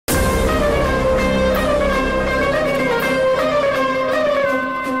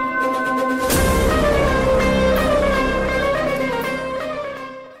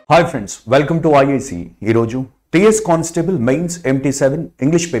Hi friends, welcome to Iace. Iroju TS Constable Mains MT7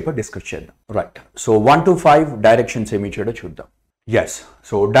 English paper discussion. Right. So 1 to 5 directions emi cheda chuddam. Yes.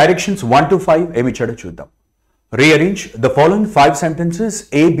 So directions 1 to 5 emi cheda chuddam. Rearrange the following 5 sentences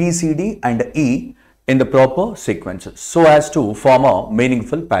A, B, C, D and E in the proper sequences so as to form a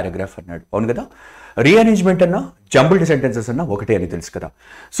meaningful paragraph అన్నాడు. అవును కదా? Rearrangement అన్న jumbled sentences అన్న ఒకటే అని తెలుసు కదా.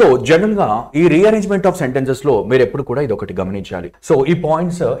 So general గా ఈ రీఅరేంజ్మెంట్ ఆఫ్ సెంటెన్సెస్ లో మీరు ఎప్పుడు కూడా ఇది ఒకటి గమనించాలి. సో ఈ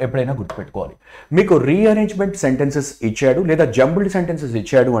పాయింట్స్ ఎప్పుడైనా గుర్తుపెట్టుకోవాలి. మీకు రీఅరేంజ్మెంట్ సెంటెన్సెస్ ఇచ్చాడు లేదా జంబుల్డ్ సెంటెన్సెస్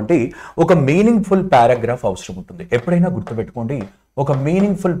ఇచ్చాడు అంటే ఒక మీనింగ్ఫుల్ పారాగ్రాఫ్ అవసరం ఉంటుంది. ఎప్పుడైనా గుర్తుపెట్టుకోండి, ఒక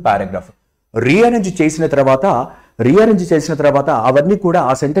మీనింగ్ఫుల్ పారాగ్రాఫ్ రీఅరేంజ్ చేసిన తర్వాత అవన్నీ కూడా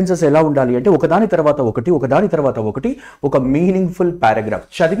ఆ సెంటెన్సెస్ ఎలా ఉండాలి అంటే ఒకదాని తర్వాత ఒకటి ఒక మీనింగ్ఫుల్ పారాగ్రాఫ్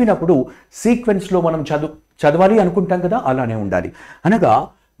చదివినప్పుడు సీక్వెన్స్ లో మనం చదవాలి అనుకుంటాం కదా, అలానే ఉండాలి. అనగా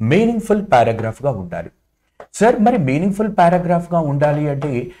మీనింగ్ఫుల్ పారాగ్రాఫ్ గా ఉండాలి. సార్ మరి మీనింగ్ఫుల్ పారాగ్రాఫ్ గా ఉండాలి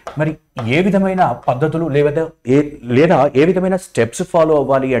అంటే మరి ఏ విధమైన పద్ధతులు లేదా ఏ విధమైన స్టెప్స్ ఫాలో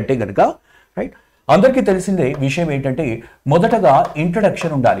అవ్వాలి అంటే గనుక రైట్, అందరికీ తెలిసిందే విషయం ఏంటంటే మొదటగా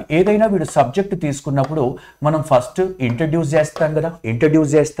ఇంట్రడక్షన్ ఉండాలి. ఏదైనా వీడు సబ్జెక్ట్ తీసుకున్నప్పుడు మనం ఫస్ట్ ఇంట్రడ్యూస్ చేస్తాం కదా,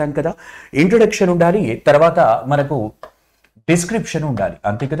 ఇంట్రడక్షన్ ఉండాలి. తర్వాత మనకు డిస్క్రిప్షన్ ఉండాలి,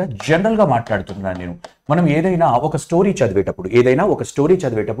 అంతే కదా. జనరల్ గా మాట్లాడుతున్నాను నేను. మనం ఏదైనా ఒక స్టోరీ చదివేటప్పుడు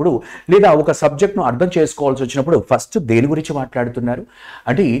లేదా ఒక సబ్జెక్ట్ ను అర్థం చేసుకోవాల్సి వచ్చినప్పుడు ఫస్ట్ దేని గురించి మాట్లాడుతున్నారు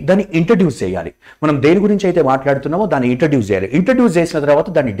అంటే దాన్ని ఇంట్రడ్యూస్ చేయాలి. మనం దేని గురించి అయితే మాట్లాడుతున్నామో దాన్ని ఇంట్రడ్యూస్ చేయాలి. ఇంట్రడ్యూస్ చేసిన తర్వాత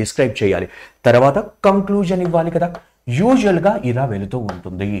దాన్ని డిస్క్రైబ్ చేయాలి. తర్వాత కంక్లూజన్ ఇవ్వాలి కదా. యూజువల్ గా ఇలా వెళుతూ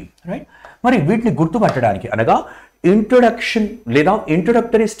ఉంటుంది రైట్. మరి వీటిని గుర్తుపట్టడానికి అనగా ఇంట్రొడక్షన్ లేదా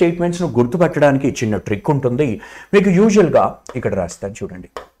ఇంట్రొడక్టరీ స్టేట్మెంట్స్ ను గుర్తుపట్టడానికి చిన్న ట్రిక్ ఉంటుంది. మీకు యూజువల్ గా ఇక్కడ రాస్తాను చూడండి.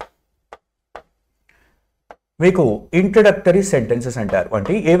 మీకు ఇంట్రొడక్టరీ సెంటెన్సెస్ అంటారు.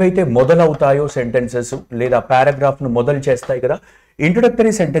 అంటే ఏవైతే మొదలవుతాయో సెంటెన్సెస్ లేదా పారాగ్రాఫ్ ను మొదలు చేస్తాయి కదా,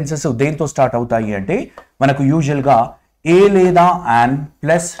 ఇంట్రొడక్టరీ సెంటెన్సెస్ దేంతో స్టార్ట్ అవుతాయి అంటే మనకు యూజువల్ గా ఏ లేదా యాన్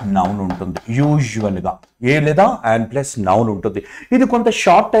ప్లస్ నౌన్ ఉంటుంది. యూజువల్ గా ఏ లేదా యాన్ ప్లస్ నౌన్ ఉంటుంది. ఇది కొంత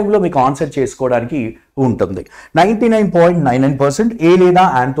షార్ట్ టైంలో మీకు ఆన్సర్ చేసుకోవడానికి ఉంటుంది. 99.99% ఏ లేదా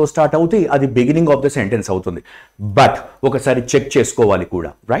యాన్ తో స్టార్ట్ అవుతే అది బిగినింగ్ ఆఫ్ ద సెంటెన్స్ అవుతుంది. బట్ ఒకసారి చెక్ చేసుకోవాలి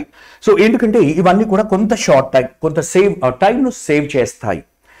కూడా రైట్. సో ఎందుకంటే ఇవన్నీ కూడా కొంత షార్ట్ టైం, కొంత టైంను సేవ్ చేస్తాయి.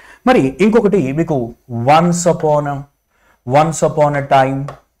 మరి ఇంకొకటి మీకు వన్స్ అపాన్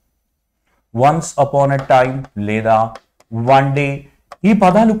ఎ టైం లేదా వన్ డే ఈ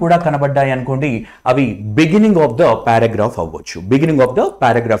పదాలు కూడా కనబడ్డాయి అనుకోండి, అవి బిగినింగ్ ఆఫ్ ద పారాగ్రాఫ్ అవ్వచ్చు. బిగినింగ్ ఆఫ్ ద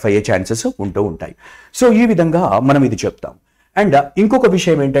పారాగ్రాఫ్ అయ్యే ఛాన్సెస్ ఉంటూ ఉంటాయి. సో ఈ విధంగా మనం ఇది చెప్తాం. అండ్ ఇంకొక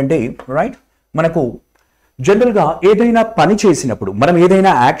విషయం ఏంటంటే రైట్, మనకు జనరల్గా ఏదైనా పని చేసినప్పుడు, మనం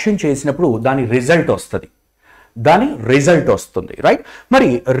ఏదైనా యాక్షన్ చేసినప్పుడు దాని రిజల్ట్ వస్తుంది రైట్. మరి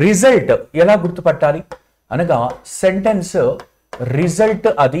రిజల్ట్ ఎలా గుర్తుపట్టాలి అనగా సెంటెన్స్ రిజల్ట్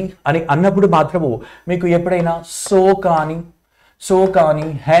అది అని అన్నప్పుడు మాత్రము మీకు ఎప్పుడైనా సో కానీ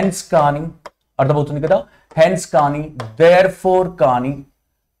హెన్స్ కానీ అర్థమవుతుంది కదా. హెన్స్ కానీ దేర్ ఫోర్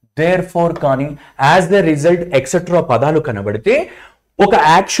కానీ యాజ్ ద రిజల్ట్ ఎక్సెట్రా పదాలు కనబడితే ఒక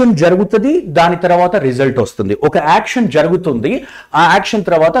యాక్షన్ జరుగుతుంది, దాని తర్వాత రిజల్ట్ వస్తుంది. ఒక యాక్షన్ జరుగుతుంది, ఆ యాక్షన్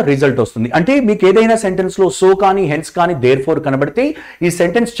తర్వాత రిజల్ట్ వస్తుంది. అంటే మీకు ఏదైనా సెంటెన్స్ లో సో కానీ హెన్స్ కానీ దేర్ ఫోర్ కనబడితే ఈ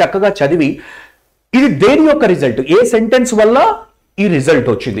సెంటెన్స్ చక్కగా చదివి ఇది దేని యొక్క రిజల్ట్, ఏ సెంటెన్స్ వల్ల ఈ రిజల్ట్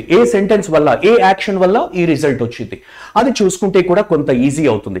వచ్చింది, ఏ సెంటెన్స్ వల్ల, ఏ యాక్షన్ వల్ల ఈ రిజల్ట్ వచ్చింది, అది చూసుకుంటే కూడా కొంత ఈజీ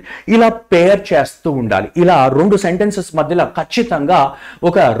అవుతుంది. ఇలా పేర్ చేస్తూ ఉండాలి. ఇలా రెండు సెంటెన్సెస్ మధ్యలో ఖచ్చితంగా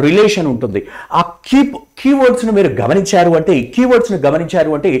ఒక రిలేషన్ ఉంటుంది. ఆ కీవర్డ్స్ ను మీరు గమనించారు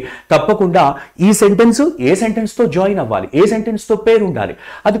అంటే తప్పకుండా ఈ సెంటెన్స్ ఏ సెంటెన్స్ తో జాయిన్ అవ్వాలి, ఏ సెంటెన్స్ తో పేరు ఉండాలి,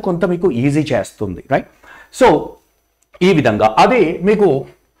 అది కొంత మీకు ఈజీ చేస్తుంది రైట్. సో ఈ విధంగా అదే మీకు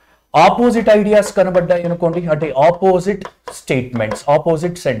ఆపోజిట్ ఐడియాస్ కనబడ్డాయి అనుకోండి, అంటే ఆపోజిట్ స్టేట్మెంట్స్,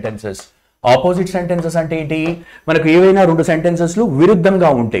 ఆపోజిట్ సెంటెన్సెస్ అంటే ఏంటి, మనకు ఏవైనా రెండు సెంటెన్సెస్లు విరుద్ధంగా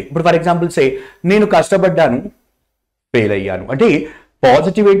ఉంటాయి. ఇప్పుడు ఫర్ ఎగ్జాంపుల్ సే నేను కష్టపడ్డాను ఫెయిల్ అయ్యాను అంటే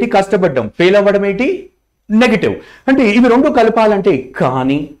పాజిటివ్ ఏంటి, కష్టపడ్డాం, ఫెయిల్ అవ్వడం ఏంటి నెగటివ్. అంటే ఇవి రెండు కలపాలంటే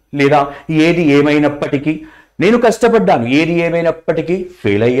కానీ లేదా ఏది ఏమైనప్పటికీ, నేను కష్టపడ్డాను ఏది ఏమైనప్పటికీ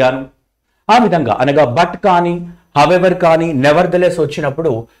ఫెయిల్ అయ్యాను, ఆ విధంగా అనగా బట్ కానీ హవెవర్ కానీ నెవర్దలెస్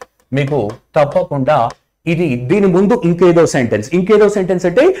వచ్చినప్పుడు మీకు తప్పకుండా ఇది దీని ముందు ఇంకేదో సెంటెన్స్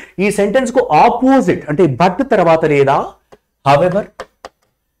అంటే ఈ సెంటెన్స్ కు ఆపోజిట్ అంటే బట్ తర్వాత లేదా హవెవర్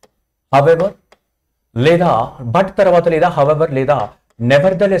లేదా బట్ తర్వాత లేదా హవెవర్ లేదా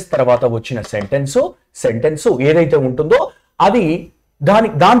నెవర్దలెస్ తర్వాత వచ్చిన సెంటెన్స్ ఏదైతే ఉంటుందో అది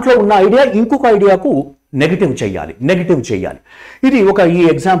దాంట్లో ఉన్న ఐడియా ఇంకొక ఐడియాకు నెగటివ్ చేయాలి. ఇది ఒక ఈ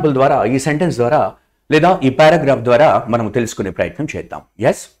ఎగ్జాంపుల్ ద్వారా, ఈ సెంటెన్స్ ద్వారా లేదా ఈ పారాగ్రాఫ్ ద్వారా మనం తెలుసుకునే ప్రయత్నం చేద్దాం.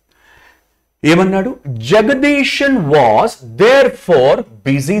 ఎస్, ఏమన్నాడు? Jagadeesan was there four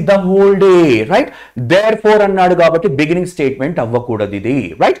busy the whole day, right? There four అన్నాడు కాబట్టి బిగినింగ్ స్టేట్మెంట్ అవ్వకూడదు ఇది,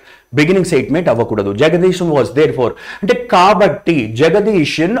 రైట్? బిగినింగ్ స్టేట్మెంట్ అవ్వకూడదు. జగదీశన్ వాస్ దేర్ ఫోర్ అంటే కాబట్టి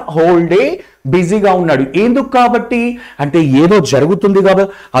జగదీశన్ హోల్ డే బిజీగా ఉన్నాడు. ఎందుకు కాబట్టి అంటే ఏదో జరుగుతుంది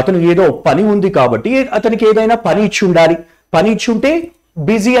కాబట్టి, అతను ఏదో పని ఉంది కాబట్టి అతనికి ఏదైనా పని ఇచ్చి ఉండాలి. పని ఇచ్చి ఉంటే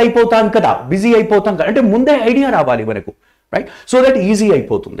బిజీ అయిపోతాం కదా, బిజీ అయిపోతాం కదా అంటే ముందే ఐడియా రావాలి మనకు, రైట్? సో దట్ ఈజీ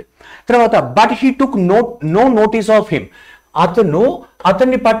అయిపోతుంది. తర్వాత but he took no notice of him,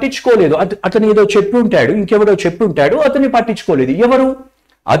 అతన్ని పట్టించుకోలేదు. అతను ఏదో చెప్పి ఉంటాడు, ఇంకెవరో చెప్పి ఉంటాడు, అతన్ని పట్టించుకోలేదు. ఎవరు?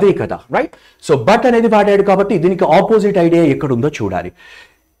 అదే కదా, రైట్? సో బట్ అనేది వాడాడు కాబట్టి దీనికి ఆపోజిట్ ఐడియా ఎక్కడుందో చూడాలి.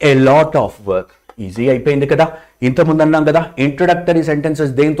 A lot of work, easy అయిపోయింది కదా. ఇంతకుముందు అన్నాం కదా ఇంట్రొడక్టరీ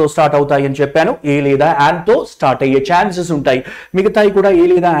సెంటెన్సెస్ దేంతో స్టార్ట్ అవుతాయి అని చెప్పాను, ఏ లేదా యాన్ తో స్టార్ట్ అయ్యే ఛాన్సెస్ ఉంటాయి. మిగతాయి కూడా ఏ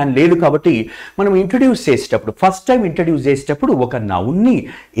లేదా యాన్ లేదు కాబట్టి మనం ఇంట్రడ్యూస్ చేసేటప్పుడు, ఫస్ట్ టైం ఇంట్రడ్యూస్ చేసేటప్పుడు ఒక నౌన్ ని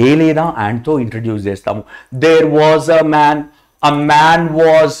ఏ లేదా యాన్ తో ఇంట్రడ్యూస్ చేస్తాము. There was a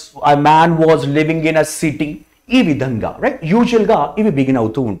man was living in a city, ఈ విధంగా, రైట్? యూజువల్ గా ఇవి బిగిన్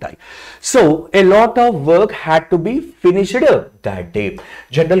అవుతూ ఉంటాయి. So a lot of work had to be finished that day.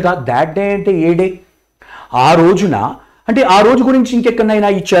 General గా దాట్ డే అంటే ఏ డే? ఆ రోజున అంటే ఆ రోజు గురించి ఇంకెక్కడైనా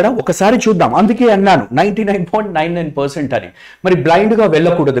ఇచ్చారా ఒకసారి చూద్దాం. అందుకే అన్నాను 99.99% అని. మరి బ్లైండ్ గా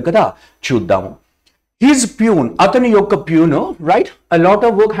వెళ్ళకూడదు కదా, చూద్దాము. హిజ్ ప్యూన్, అతని యొక్క peon, right? a lot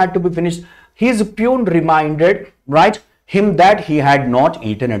of work had to be finished. his peon reminded, right, him that he had not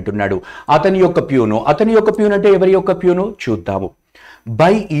eaten అంటున్నాడు. అతని యొక్క ప్యూన్ అంటే ఎవరి యొక్క ప్యూను చూద్దాము.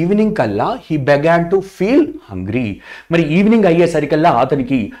 బై ఈవినింగ్ కల్లా హీ బెగాన్ టు ఫీల్ హంగ్రీ. మరి ఈవినింగ్ అయ్యేసరికల్లా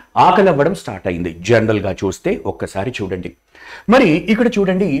అతనికి ఆకలి అవ్వడం స్టార్ట్ అయింది. జనరల్ గా చూస్తే ఒక్కసారి చూడండి. మరి ఇక్కడ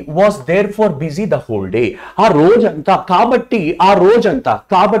చూడండి, was there far busy the whole day. ఆ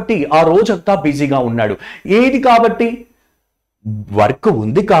రోజంతా బిజీగా ఉన్నాడు. ఏది కాబట్టి? వర్క్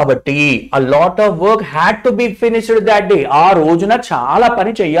ఉంది కాబట్టి. a lot of work had to be finished that day. ఆ రోజున చాలా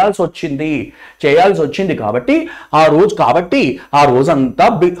పని చేయాల్సి వచ్చింది కాబట్టి ఆ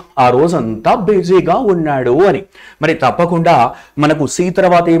రోజంతా బిజీగా ఉన్నాడు అని. మరి తప్పకుండా మనకు సి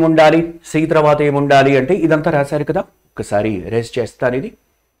తర్వాత ఏముండాలి అంటే ఇదంతా రాశారు కదా, ఒకసారి రెస్ట్ చేస్తాను ఇది.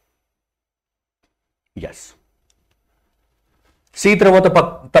 ఎస్, సి తర్వాత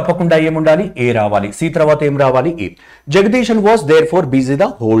తప్పకుండా ఏముండాలి? ఏ రావాలి. సి తర్వాత ఏం రావాలి? ఏ. Jagadeesan was there four busy the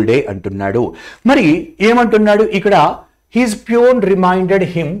whole day అంటున్నాడు. మరి ఏమంటున్నాడు ఇక్కడ? His peon reminded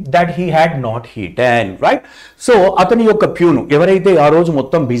him that he had not eaten, right? So అతని యొక్క ప్యూన్, ఎవరైతే ఆ రోజు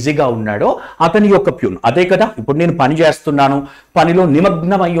మొత్తం బిజీగా ఉన్నాడో అతని యొక్క ప్యూన్, అదే కదా. ఇప్పుడు నేను పని చేస్తున్నాను, పనిలో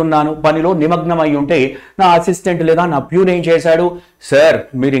నిమగ్నమై ఉంటే నా అసిస్టెంట్ లేదా నా ప్యూన్ ఏం చేశాడు? సార్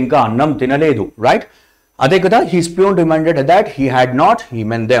మీరు ఇంకా అన్నం తినలేదు, రైట్? అదే కదా, his peon reminded that he had not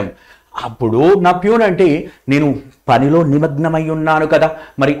ఈమెన్ them. అప్పుడు నా ప్యూన్ అంటే నేను పనిలో నిమగ్నమై ఉన్నాను కదా,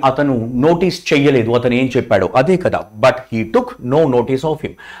 మరి అతను నోటీస్ చెయ్యలేదు, అతను ఏం చెప్పాడు అదే కదా. But he took no notice of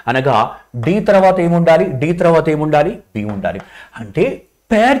him అనగా డి తర్వాత ఏముండాలి? బి ఉండాలి. అంటే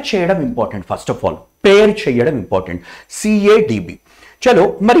పేర్ చేయడం ఇంపార్టెంట్. ఫస్ట్ ఆఫ్ ఆల్ పేర్ చేయడం ఇంపార్టెంట్. CADB. చలో,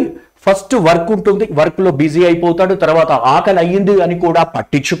 మరి ఫస్ట్ వర్క్ ఉంటుంది, వర్క్ లో బిజీ అయిపోతాడు. తర్వాత ఆకలి అయ్యింది అని కూడా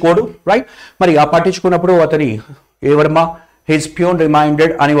పట్టించుకోడు, రైట్? మరి ఆ పట్టించుకున్నప్పుడు అతని ఎవరమ్మా? హిజ్ ప్యూన్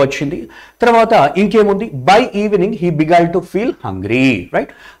రిమైండెడ్ అని వచ్చింది. తర్వాత ఇంకేముంది? By evening he began to feel hungry,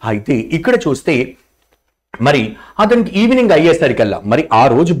 right? అయితే ఇక్కడ చూస్తే మరి అతనికి ఈవినింగ్ అయ్యేసరికల్లా, మరి ఆ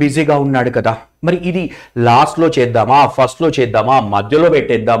రోజు బిజీగా ఉన్నాడు కదా, మరి ఇది లాస్ట్ లో చేద్దామా, ఫస్ట్ లో చేద్దామా, మధ్యలో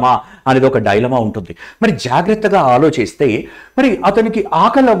పెట్టేద్దామా అనేది ఒక డైలమా ఉంటుంది. మరి జాగ్రత్తగా ఆలోచిస్తే మరి అతనికి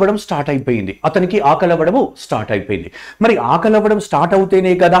ఆకలి అవ్వడం స్టార్ట్ అయిపోయింది. మరి ఆకలి అవ్వడం స్టార్ట్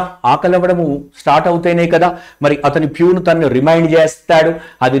అవుతేనే కదా మరి అతని ప్యూన్ తను రిమైండ్ చేస్తాడు.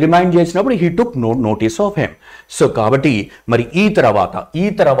 అది రిమైండ్ చేసినప్పుడు he took no notice of him. So కాబట్టి మరి ఈ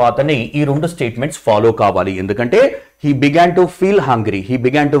తర్వాతనే ఈ రెండు స్టేట్మెంట్స్ ఫాలో కావాలి. ఎందుకంటే he began to feel hungry.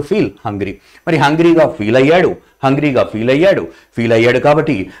 మరి హంగ్రీగా ఫీల్ అయ్యాడు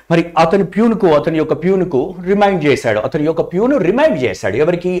కాబట్టి మరి అతని యొక్క ప్యూన్కు రిమైండ్ చేశాడు.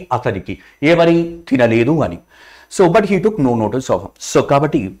 ఎవరికి? అతనికి. ఏమని? తినలేదు అని. So but he took no notice of. So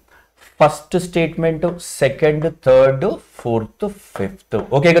కాబట్టి first statement, second, third, fourth, fifth,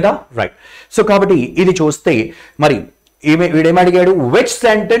 okay కదా, రైట్? సో కాబట్టి ఇది చూస్తే మరి వీడేమడిగాడు? Which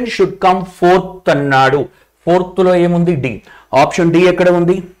sentence should come fourth అన్నాడు. ఫోర్త్ లో ఏముంది? డి. ఆప్షన్ డి ఎక్కడ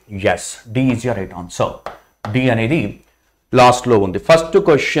ఉంది? Yes, D is your right answer. D అనేది లాస్ట్ లో ఉంది. ఫస్ట్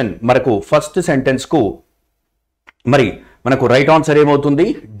క్వశ్చన్ మనకు ఫస్ట్ సెంటెన్స్ కు మరి మనకు రైట్ ఆన్సర్ ఏమవుతుంది?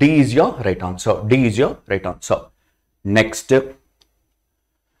 D is your right answer. Next,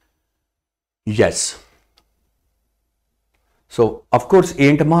 yes. So of course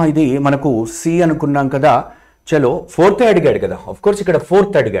ఏంటమ్మా ఇది మనకు సి అనుకున్నాం కదా. చలో ఫోర్త్ అడిగాడు కదా, ఆఫ్ కోర్స్ ఇక్కడ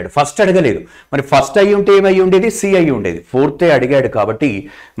ఫోర్త్ అడిగాడు, ఫస్ట్ అడగలేదు. మరి ఫస్ట్ అయ్యి ఉంటే ఏమై ఉండేది, సి అయ్యి ఉండేది. ఫోర్తే అడిగాడు కాబట్టి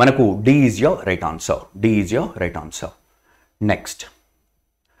మనకు D is your right answer. D is your right answer.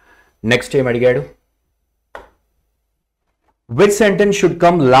 Next ఏం అడిగాడు, which sentence should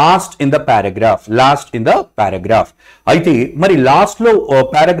come last in the paragraph? Last in the paragraph. అయితే మరి లాస్ట్ లో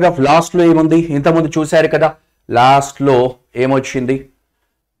పారాగ్రాఫ్ లాస్ట్ లో ఏముంది, ఇంతకుముందు చూశారు కదా, లాస్ట్ లో ఏమొచ్చింది.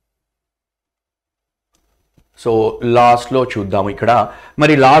 సో లాస్ట్ లో చూద్దాం ఇక్కడ.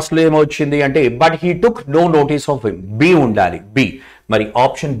 మరి లాస్ట్ లో ఏమొచ్చింది అంటే but he took no notice of him. B ఉండాలి, బి. మరి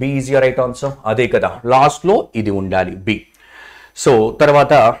option B is your right answer. అదే కదా, లాస్ట్ లో ఇది ఉండాలి, బి. సో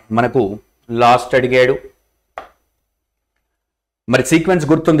తర్వాత మనకు లాస్ట్ అడిగాడు, మరి సీక్వెన్స్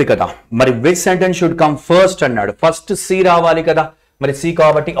గుర్తుంది కదా. మరి which sentence should come first అన్నాడు, ఫస్ట్ సి రావాలి కదా. మరి సి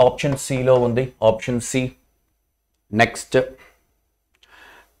కాబట్టి ఆప్షన్ సి లో ఉంది, ఆప్షన్ సి. నెక్స్ట్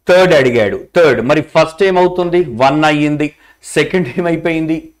థర్డ్ అడిగాడు, థర్డ్. మరి ఫస్ట్ ఏమవుతుంది, 1 అయ్యింది. సెకండ్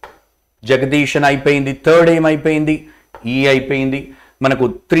ఏమైపోయింది, జగదీష్ అని అయిపోయింది. థర్డ్ ఏమైపోయింది, ఈ అయిపోయింది. మనకు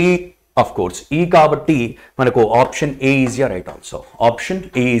 3 ఆఫ్ కోర్స్ ఈ కాబట్టి మనకు option A is your right answer. Option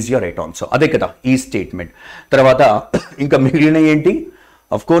A is your right answer. అదే కదా ఈ స్టేట్మెంట్. తర్వాత ఇంకా మిగిలిన ఏంటి,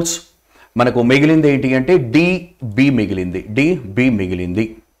 ఆఫ్ కోర్స్ మనకు మిగిలింది ఏంటి అంటే డి బి మిగిలింది, డి బి మిగిలింది.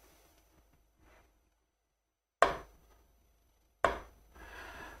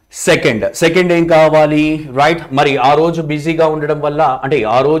 సెకండ్ ఏం కావాలి, రైట్. మరి ఆ రోజు బిజీగా ఉండడం వల్ల, అంటే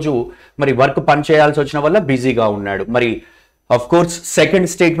ఆ రోజు మరి వర్క్ పని చేయాల్సి వచ్చిన వల్ల బిజీగా ఉన్నాడు. మరి ఆఫ్ కోర్స్ సెకండ్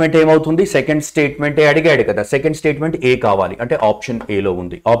స్టేట్మెంట్ ఏమవుతుంది, సెకండ్ స్టేట్మెంట్ అడిగాడు కదా, సెకండ్ స్టేట్మెంట్ ఏ కావాలి అంటే ఆప్షన్ ఏలో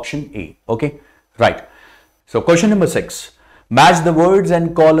ఉంది, option A. Okay, right. So question number 6, match the words and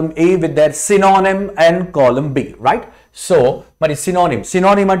column A with their synonym and column B, right. So మరి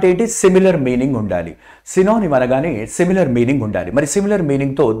సినోనిమ్ అంటే ఏంటి, సిమిలర్ మీనింగ్ ఉండాలి. సినోనిమ్ అనగానే సిమిలర్ మీనింగ్ ఉండాలి. మరి సిమిలర్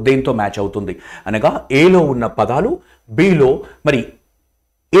మీనింగ్తో దేంతో మ్యాచ్ అవుతుంది అనగా ఏలో ఉన్న పదాలు బిలో మరి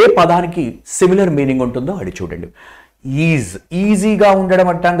ఏ పదానికి సిమిలర్ మీనింగ్ ఉంటుందో అది చూడండి. ఈజీగా ఉండడం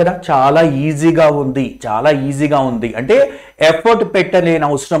అంటాం కదా, చాలా ఈజీగా ఉంది, చాలా ఈజీగా ఉంది అంటే ఎఫర్ట్ పెట్టలేని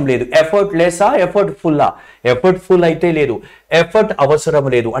అవసరం లేదు. ఎఫర్ట్ లెస్సా, ఎఫర్ట్ ఫుల్లా? ఎఫర్ట్ ఫుల్ అయితే లేదు, ఎఫర్ట్ అవసరం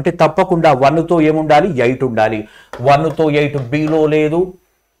లేదు. అంటే తప్పకుండా 1తో ఏముండాలి, 8 ఉండాలి. 1తో 8 బిలో లేదు,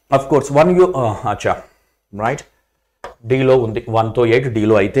 అఫ్ కోర్స్ 1 అచ్చా రైట్, డిలో ఉంది. 1తో 8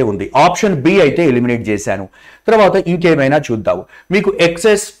 డిలో అయితే ఉంది. ఆప్షన్ బి అయితే ఎలిమినేట్ చేశాను. తర్వాత ఇంకేమైనా చూద్దాము. మీకు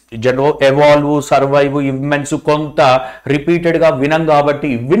excess, general, evolve, survive, immense కొంత రిపీటెడ్ గా వినం కాబట్టి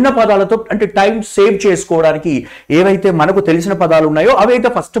విన్న పదాలతో అంటే టైం సేవ్ చేసుకోవడానికి ఏవైతే మనకు తెలిసిన పదాలు ఉన్నాయో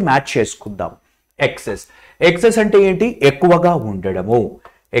అవైతే ఫస్ట్ మ్యాచ్ చేసుకుందాం. ఎక్సెస్ అంటే ఏంటి, ఎక్కువగా ఉండడము.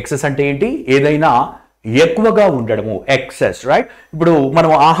 ఎక్సెస్ అంటే ఏంటి, ఏదైనా ఎక్కువగా ఉండడము, ఎక్సెస్, రైట్. ఇప్పుడు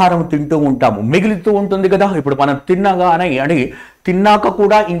మనం ఆహారం తింటూ ఉంటాము, మిగులుతూ ఉంటుంది కదా. ఇప్పుడు మనం తిన్నాగా అని తిన్నాక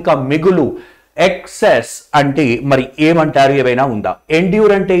కూడా ఇంకా మిగులు, ఎక్సెస్ అంటే మరి ఏమంటారు, ఏమైనా ఉందా?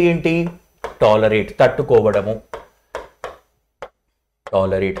 ఎండ్యూర్ అంటే ఏంటి, టాలరేట్, తట్టుకోవడము,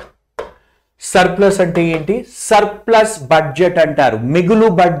 టాలరేట్. సర్ప్లస్ అంటే ఏంటి, సర్ప్లస్ బడ్జెట్ అంటారు, మిగులు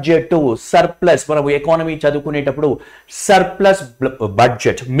బడ్జెట్. సర్ప్లస్ మనం ఎకానమీ చదువుకునేటప్పుడు సర్ప్లస్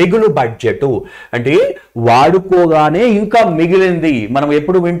బడ్జెట్, మిగులు బడ్జెట్ అంటే వాడుకోగానే ఇంకా మిగిలింది. మనం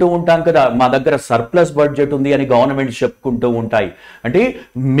ఎప్పుడు వింటూ ఉంటాం కదా, మా దగ్గర సర్ప్లస్ బడ్జెట్ ఉంది అని గవర్నమెంట్ చెప్పుకుంటూ ఉంటాయి, అంటే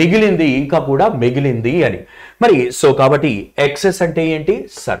మిగిలింది, ఇంకా కూడా మిగిలింది అని. మరి సో కాబట్టి ఎక్సెస్ అంటే ఏంటి,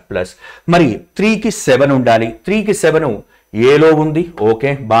 సర్ప్లస్. మరి 3కి 7 ఉండాలి. 3కి 7 ఏలో ఉంది, ఓకే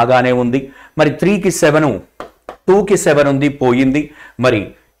బాగానే ఉంది. మరి 3కి 7, 2కి 7 ఉంది, పోయింది. మరి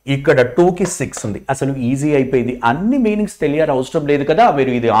ఇక్కడ 2కి 6 ఉంది, అసలు ఈజీ అయిపోయింది. అన్ని మీనింగ్స్ తెలియాలి అవసరం లేదు కదా,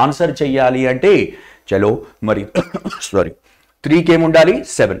 మీరు ఇది ఆన్సర్ చెయ్యాలి అంటే. చలో మరి సారీ 3కి ఏముండాలి,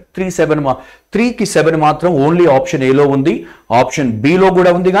 7. 3కి 7 మాత్రం ఓన్లీ ఆప్షన్ ఏలో ఉంది, ఆప్షన్ బిలో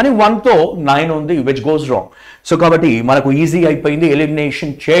కూడా ఉంది, కానీ 1తో 9 ఉంది, విచ్ గోస్ రాంగ్. సో కాబట్టి మనకు ఈజీ అయిపోయింది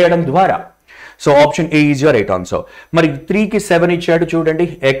ఎలిమినేషన్ చేయడం ద్వారా. So option A is your right answer. మరి 3కి 7 ఇచ్చాడు చూడండి,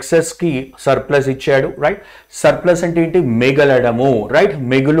 ఎక్సెస్ కి సర్ప్లస్ ఇచ్చాడు, రైట్. సర్ప్లస్ అంటే ఏంటి, మిగలడము, రైట్.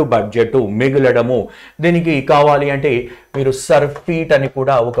 మిగులు బడ్జెట్, మిగలడము. దీనికి కావాలి అంటే మీరు సర్ఫీట్ అని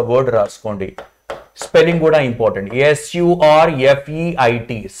కూడా ఒక వర్డ్ రాసుకోండి, స్పెల్లింగ్ కూడా ఇంపార్టెంట్, SURFEIT,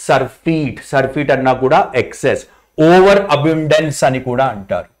 సర్ఫీట్. సర్ఫీట్ అన్నా కూడా ఎక్సెస్, ఓవర్ అబ్యుండెన్స్ అని కూడా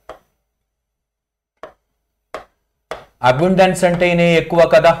అంటారు. అబ్యుండెన్స్ అంటేనే ఎక్కువ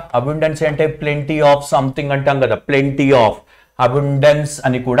కదా, అబ్యుండెన్స్ అంటే ప్లెంటీ ఆఫ్ సంథింగ్ అంటాం కదా, ప్లెంటీ ఆఫ్, అబ్యుండెన్స్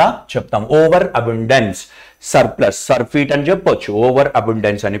అని కూడా చెప్తాం. ఓవర్ అబ్యుండెన్స్, సర్ప్లస్, సర్ఫీట్ అని చెప్పొచ్చు, ఓవర్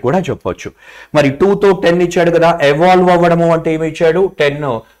అబ్యుండెన్స్ అని కూడా చెప్పొచ్చు. మరి 2తో 10 ఇచ్చాడు కదా, ఎవాల్వ్ అవ్వడము అంటే ఏమి ఇచ్చాడు,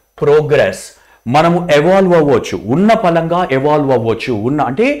 10 ప్రోగ్రెస్. మనము ఎవాల్వ్ అవ్వచ్చు, ఉన్న పలంగా ఎవాల్వ్ అవ్వచ్చు, ఉన్న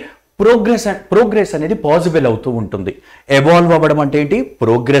అంటే ప్రోగ్రెస్ అనేది పాసిబుల్ అవుతూ ఉంటుంది. ఎవాల్వ్ అవ్వడం అంటే ఏంటి?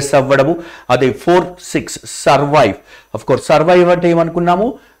 ప్రోగ్రెస్ అవ్వడము. అదే 4, 6 సర్వైవ్. ఆఫ్ కోర్స్ సర్వైవ్ అంటే ఏమనుకున్నాము?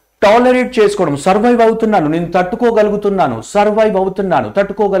 టాలరేట్ చేసుకోవడం. సర్వైవ్ అవుతున్నాను, నేను తట్టుకోగలుగుతున్నాను, సర్వైవ్ అవుతున్నాను,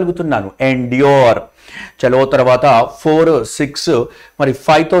 తట్టుకోగలుగుతున్నాను. ఎండ్యూర్. చలో తర్వాత 4, 6 మరి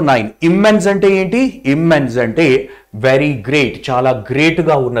 5 తో 9. ఇమ్మెన్స్ అంటే ఏంటి? ఇమ్మెన్స్ అంటే వెరీ గ్రేట్, చాలా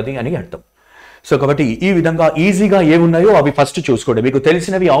గ్రేట్గా ఉన్నది అని అర్థం. సో కాబట్టి ఈ విధంగా ఈజీగా ఏమున్నాయో అవి ఫస్ట్ చూసుకోండి. మీకు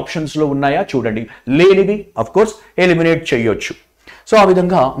తెలిసినవి ఆప్షన్స్లో ఉన్నాయా చూడండి, లేనివి అఫ్ కోర్స్ ఎలిమినేట్ చేయొచ్చు. సో ఆ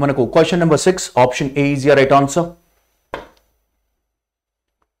విధంగా మనకు question number 6 option A is your right answer.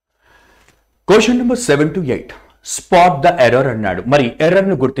 Question number 7 to 8 spot the error అన్నాడు. మరి ఎర్రర్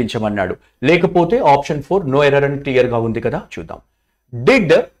ను గుర్తించమన్నాడు. లేకపోతే ఆప్షన్ 4 నో ఎర్రర్ అని క్లియర్ గా ఉంది కదా, చూద్దాం.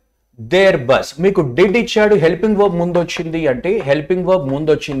 Did there bus. మీకు డిడ్ ఇచ్చాడు, హెల్పింగ్ వర్బ్ ముందు వచ్చింది అంటే, హెల్పింగ్ వర్బ్ ముందు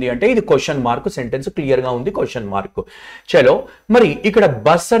వచ్చింది అంటే ఇది క్వశ్చన్ మార్క్. సెంటెన్స్ క్లియర్ గా ఉంది, క్వశ్చన్ మార్క్. చలో మరి ఇక్కడ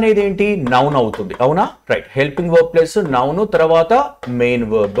బస్ అనేది ఏంటి? నౌన్ అవుతుంది, అవునా? Right. Helping verb plus noun, తర్వాత మెయిన్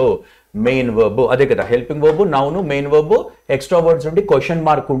వర్బ్. మెయిన్ వర్బ్ అదే కదా, helping verb noun main verb extra words ఉండి క్వశ్చన్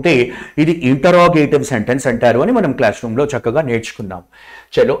మార్క్ ఉంటే ఇది ఇంటరాగేటివ్ సెంటెన్స్ అంటారు అని మనం క్లాస్ రూమ్ లో చక్కగా నేర్చుకున్నాం.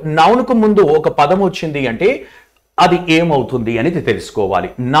 చలో నౌన్ కు ముందు ఒక పదం వచ్చింది అంటే అది ఏమవుతుంది అనేది తెలుసుకోవాలి.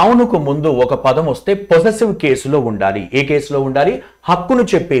 నౌన్ కు ముందు ఒక పదం వస్తే పొసెసివ్ కేసులో ఉండాలి. ఏ కేసులో ఉండాలి? హక్కును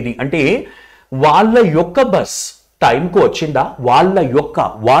చెప్పేది. అంటే వాళ్ళ యొక్క బస్ టైంకు వచ్చిందా? వాళ్ళ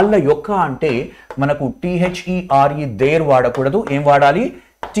యొక్క అంటే మనకు THERE దేర్ వాడకూడదు. ఏం వాడాలి?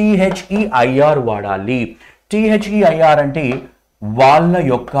 THEIR వాడాలి. THEIR అంటే వాళ్ళ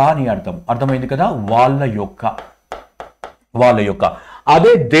యొక్క అని అర్థం. అర్థమైంది కదా? వాళ్ళ యొక్క.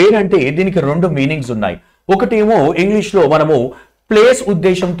 అదే దేర్ అంటే దీనికి 2 మీనింగ్స్ ఉన్నాయి. ఒకటేమో ఇంగ్లీష్ లో మనము ప్లేస్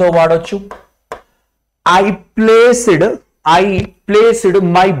ఉద్దేశంతో వాడొచ్చు. I placed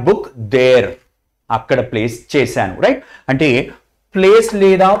my book there. అక్కడ ప్లేస్ చేశాను, రైట్? అంటే ప్లేస్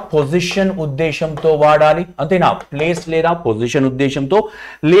లేదా పొజిషన్ ఉద్దేశంతో వాడాలి, అంతేనా? ప్లేస్ లేదా పొజిషన్ ఉద్దేశంతో,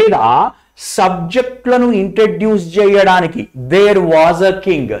 లేదా సబ్జెక్ట్లను ఇంట్రడ్యూస్ చేయడానికి దేర్ వాజ్ అ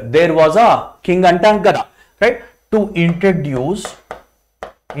కింగ్ అంటాం కదా, రైట్? టు ఇంట్రడ్యూస్,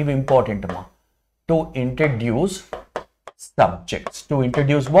 ఇవి ఇంపార్టెంట్ అమ్మా. To introduce subjects. To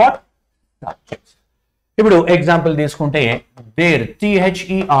introduce what? Subjects. ఇప్పుడు ఎగ్జాంపుల్ తీసుకుంటే there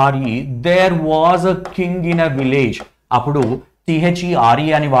THERE there was a king in a village. అప్పుడు THERE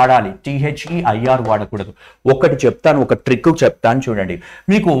అని వాడాలి, THEIR వాడకూడదు. ఒకటి చెప్తాను, ఒక ట్రిక్ చెప్తాను చూడండి.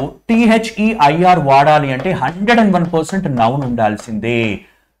 మీకు THEIR వాడాలి అంటే 101% నౌన్ ఉండాల్సిందే.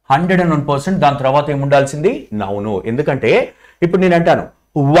 101%. దాని తర్వాత ఏముండాల్సింది? నౌను. ఎందుకంటే ఇప్పుడు నేను అంటాను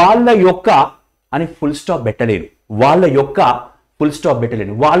వాళ్ళ యొక్క అని ఫుల్ స్టాప్ పెట్టలేను. వాళ్ళ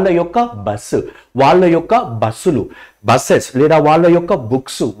యొక్క బస్సు, వాళ్ళ యొక్క బస్సులు, బస్సెస్, లేదా వాళ్ళ యొక్క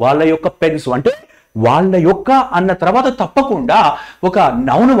బుక్స్, వాళ్ళ యొక్క పెన్స్. అంటే వాళ్ళ యొక్క అన్న తర్వాత తప్పకుండా ఒక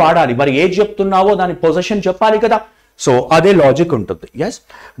నౌన్ వాడాలి. మరి ఏది చెప్తున్నావో దాని పొజిషన్ చెప్పాలి కదా. సో అదే లాజిక్ ఉంటుంది. ఎస్,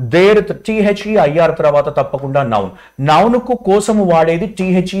 దేర్ THEIR తర్వాత తప్పకుండా నౌన్. నౌన్ కు కోసము వాడేది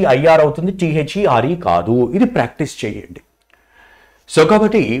THEIR అవుతుంది, THERE కాదు. ఇది ప్రాక్టీస్ చేయండి. సో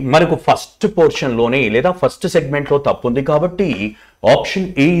కాబట్టి మనకు ఫస్ట్ పోర్షన్ లోనే లేదా ఫస్ట్ సెగ్మెంట్ లో తప్పు ఉంది కాబట్టి option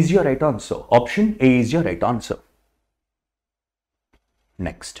A is your right answer. Option A is your right answer.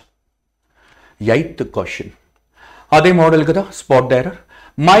 Next 8th question. అదే మోడల్ కదా, spot the error.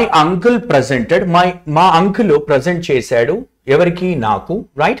 My uncle presented. మా అంకుల్ ప్రెజెంట్ చేశాడు ఎవరికి? నాకు,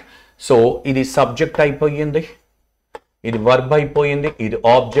 రైట్? సో ఇది సబ్జెక్ట్ అయిపోయింది, ఇది వర్బ్ అయిపోయింది, ఇది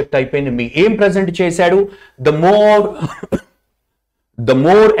ఆబ్జెక్ట్ అయిపోయింది. మీ ఏం ప్రెజెంట్ చేశాడు? ద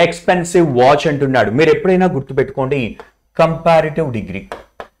మోర్ ఎక్స్పెన్సివ్ వాచ్ అంటున్నాడు. మీరు ఎప్పుడైనా గుర్తుపెట్టుకోండి, కంపారిటివ్ డిగ్రీ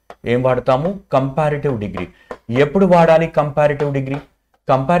ఏం వాడతాము? Comparative degree. ఎప్పుడు వాడాలి కంపారిటివ్ డిగ్రీ?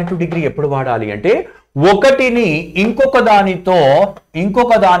 కంపారిటివ్ డిగ్రీ ఎప్పుడు వాడాలి అంటే ఒకటిని ఇంకొక దానితో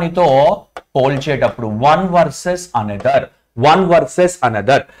పోల్చేటప్పుడు. One versus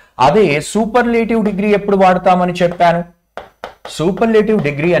another. అదే సూపర్లేటివ్ డిగ్రీ ఎప్పుడు వాడతామని చెప్పాను? సూపర్లేటివ్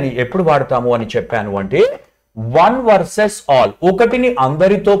డిగ్రీ అని ఎప్పుడు వాడతాము అని చెప్పాను అంటే వన్ వర్సెస్ ఆల్. ఒకటిని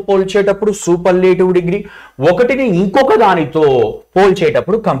అందరితో పోల్చేటప్పుడు సూపర్లేటివ్ డిగ్రీ, ఒకటిని ఇంకొక దానితో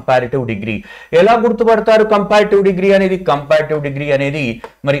పోల్చేటప్పుడు కంపారిటివ్ డిగ్రీ. ఎలా గుర్తుపడతారు కంపారిటివ్ డిగ్రీ అనేది? కంపారిటివ్ డిగ్రీ అనేది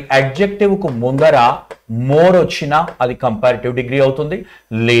మరి అడ్జెక్టివ్ కు ముందర మోర్ వచ్చినా అది కంపారిటివ్ డిగ్రీ అవుతుంది.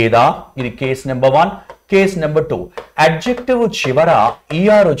 లేదా ఇది case number 1. Case number 2, adjective చివర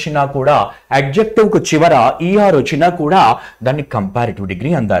ER వచ్చినా కూడా, అడ్జెక్టివ్ కు చివర ER వచ్చినా కూడా దాన్ని కంపారిటివ్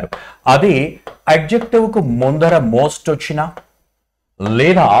డిగ్రీ అంటారు. అది అడ్జెక్టివ్ కు ముందర మోస్ట్ వచ్చినా,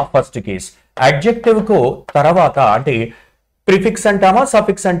 లేదా ఫస్ట్ కేస్ అడ్జెక్టివ్ కు తర్వాత అంటే ప్రిఫిక్స్ అంటామా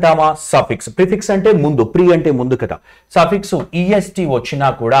సఫిక్స్ అంటామా? సఫిక్స్. ప్రిఫిక్స్ అంటే ముందు, ప్రీ అంటే ముందు కదా. సఫిక్స్ EST వచ్చినా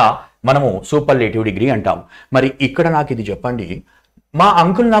కూడా మనము సూపర్లేటివ్ డిగ్రీ అంటాం. మరి ఇక్కడ నాకు ఇది చెప్పండి, మా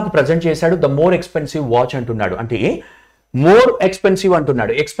అంకుల్ నాకు ప్రజెంట్ చేశాడు ద మోర్ ఎక్స్పెన్సివ్ వాచ్ అంటున్నాడు. అంటే మోర్ ఎక్స్పెన్సివ్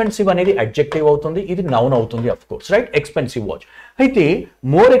అంటున్నాడు. ఎక్స్పెన్సివ్ అనేది అడ్జెక్టివ్ అవుతుంది, ఇది నౌన్ అవుతుంది of course, right? Expensive watch. అయితే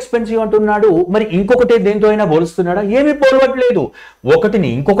మోర్ ఎక్స్పెన్సివ్ అంటున్నాడు, మరి ఇంకొకటి దేంతో అయినా పోలుస్తున్నాడా? ఏమీ పోల్వట్లేదు.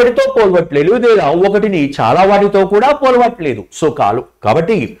 ఒకటిని ఇంకొకటితో పోల్వట్లేదు, లేదా ఒకటిని చాలా వాటితో కూడా పోల్వట్లేదు. సో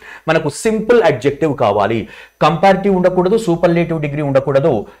కాబట్టి మనకు సింపుల్ అడ్జెక్టివ్ కావాలి. కంపారిటివ్ ఉండకూడదు, సూపర్లేటివ్ డిగ్రీ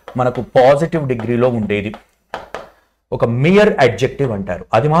ఉండకూడదు, మనకు పాజిటివ్ డిగ్రీలో ఉండేది ఒక మియర్ అడ్జెక్టివ్ అంటారు,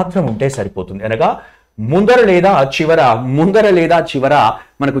 అది మాత్రం ఉంటే సరిపోతుంది. అనగా ముందర లేదా చివర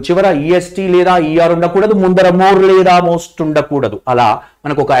మనకు చివర ఈఎస్టీ లేదా ఈఆర్ ఉండకూడదు, ముందర మోర్ లేదా మోస్ట్ ఉండకూడదు. అలా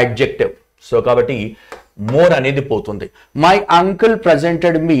మనకు ఒక అడ్జెక్టివ్. సో కాబట్టి మోర్ అనేది పోతుంది. My uncle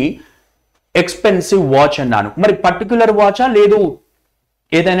presented me expensive watch అన్నాను. మరి పర్టికులర్ వాచా, లేదు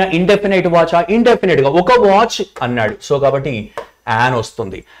ఏదైనా ఇండెఫినైట్ వాచా? ఇండెఫినైట్ గా ఒక వాచ్ అన్నాడు. సో కాబట్టి యాన్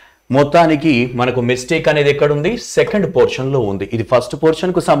వస్తుంది. మొత్తానికి మనకు మిస్టేక్ అనేది ఎక్కడుంది? సెకండ్ పోర్షన్ లో ఉంది. ఇది ఫస్ట్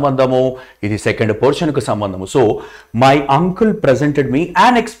పోర్షన్ కు సంబంధము, ఇది సెకండ్ పోర్షన్ కు సంబంధము. So my uncle presented me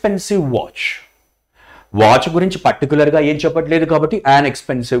an expensive watch. Watch గురించి పర్టికులర్ గా ఏం చెప్పట్లేదు కాబట్టి యాన్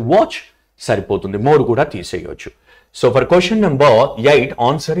ఎక్స్పెన్సివ్ వాచ్ సరిపోతుంది. మోర్ కూడా తీసేయవచ్చు. So for question number 8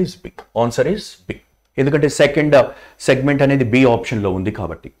 answer is B. Answer is B, ఎందుకంటే సెకండ్ సెగ్మెంట్ అనేది బి ఆప్షన్ లో ఉంది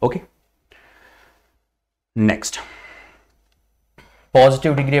కాబట్టి. ఓకే, నెక్స్ట్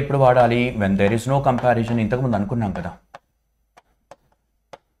పాజిటివ్ డిగ్రీ ఎప్పుడు వాడాలి? When there is no comparison. ఇంతకుముందు అనుకున్నాం కదా.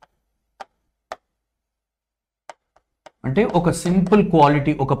 అంటే ఒక సింపుల్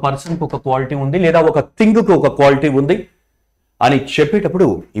క్వాలిటీ, ఒక పర్సన్కి ఒక క్వాలిటీ ఉంది, లేదా ఒక థింగ్కి ఒక క్వాలిటీ ఉంది అని చెప్పేటప్పుడు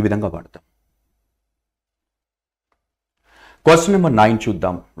ఈ విధంగా వాడతాం. క్వశ్చన్ నెంబర్ 9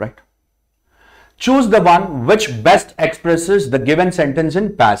 చూద్దాం. Right, choose the one which best expresses the given sentence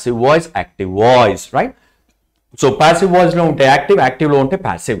in passive voice, active voice. Right, so passive voice లో ఉంటే యాక్టివ్, యాక్టివ్ లో ఉంటే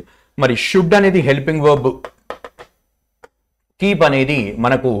ప్యాసివ్. మరి షుడ్ అనేది హెల్పింగ్ వర్బ్, కీప్ అనేది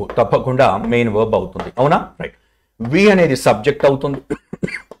మనకు తప్పకుండా మెయిన్ వర్బ్ అవుతుంది, అవునా? రైట్, వి అనేది సబ్జెక్ట్ అవుతుంది,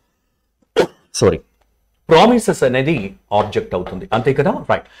 సారీ, ప్రామిసెస్ అనేది ఆబ్జెక్ట్ అవుతుంది, అంతే కదా?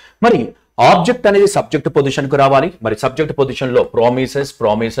 రైట్, మరి ఆబ్జెక్ట్ అనేది సబ్జెక్ట్ పొజిషన్ కు రావాలి. మరి సబ్జెక్ట్ పొజిషన్ లో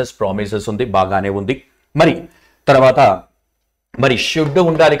ప్రామిసెస్ ఉంది, బాగానే ఉంది. మరి తర్వాత మరి షుడ్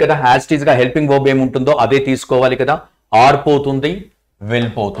ఉండాలి కదా, హ్యాస్ టీజ్ గా హెల్పింగ్ వర్బ్ ఏముంటుందో అదే తీసుకోవాలి కదా. ఆర్ పోతుంది, విల్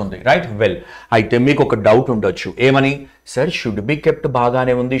పోతుంది, రైట్? వెల్. అయితే మీకు ఒక డౌట్ ఉండొచ్చు, ఏమని? సార్ షుడ్ బి కెప్ట్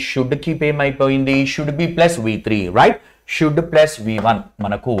బాగానే ఉంది, షుడ్ కీప్ ఏమైపోయింది? Should be plus V3, right? Should plus V1,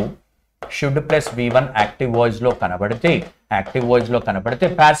 మనకు should plus V1 active voice లో కనబడితే,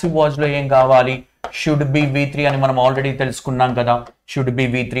 ప్యాసివ్ వాయిస్ లో ఏం కావాలి? షుడ్ బి V3 అని మనం ఆల్రెడీ తెలుసుకున్నాం కదా. Should be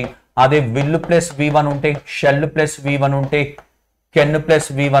V3. అదే విల్ ప్లస్ V1 ఉంటే, షెల్ ప్లస్ V1 ఉంటే, కెన్ ప్లస్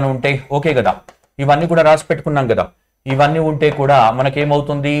V1 ఉంటే, ఓకే కదా? ఇవన్నీ కూడా రాసి పెట్టుకున్నాం కదా. ఇవన్నీ ఉంటే కూడా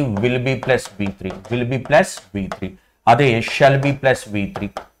మనకేమవుతుంది? Will be plus V3. అదే shall be plus V3.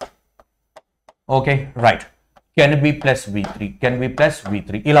 Okay, right. Can be plus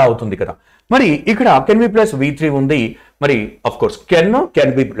V3 ఇలా అవుతుంది కదా. మరి ఇక్కడ కెన్ బి ప్లస్ V3 ఉంది. మరి of course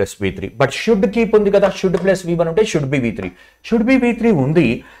can be plus V3, but should keep ఉంది కదా. షుడ్ ప్లస్ V1 ఉంటే షుడ్ బి V3 ఉంది.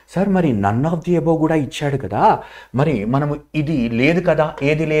 సార్ మరి నన్ ఆఫ్ ది అబోవ్ కూడా ఇచ్చాడు కదా. మరి మనము ఇది లేదు కదా,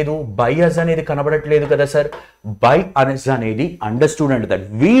 ఏది లేదు? బై అస్ అనేది కనబడట్లేదు కదా సార్. బై అస్ అనేది అండర్స్టూడ్ అండ్ దట్.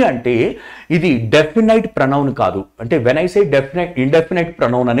 వి అంటే ఇది డెఫినైట్ ప్రనౌన్ కాదు. అంటే when I say definite, indefinite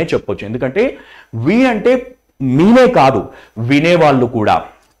pronoun అనే చెప్పొచ్చు. ఎందుకంటే వి అంటే మీనే కాదు, వినేవాళ్ళు కూడా,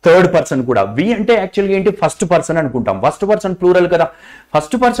 థర్డ్ పర్సన్ కూడా. వి అంటే యాక్చువల్గా ఏంటి? ఫస్ట్ పర్సన్ అనుకుంటాం. ఫస్ట్ పర్సన్ ప్లూరల్ కదా.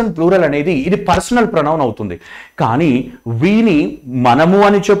 ఫస్ట్ పర్సన్ ప్లూరల్ అనేది ఇది పర్సనల్ ప్రొనౌన్ అవుతుంది. కానీ వీని మనము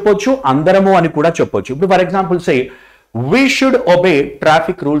అని చెప్పొచ్చు, అందరము అని కూడా చెప్పొచ్చు. ఇప్పుడు for example say we should obey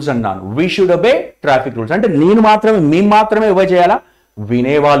traffic rules అన్నాను. We should obey traffic rules అంటే మేము మాత్రమే ఒబే చేయాలా?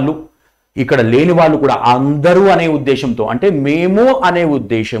 వినేవాళ్ళు, ఇక్కడ లేని వాళ్ళు కూడా, అందరూ అనే ఉద్దేశంతో, అంటే మేము అనే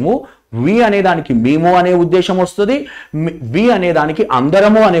ఉద్దేశము, వి అనే దానికి మేము అనే ఉద్దేశం వస్తుంది, వి అనే దానికి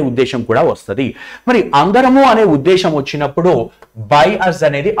అందరము అనే ఉద్దేశం కూడా వస్తుంది. మరి అందరము అనే ఉద్దేశం వచ్చినప్పుడు బై అస్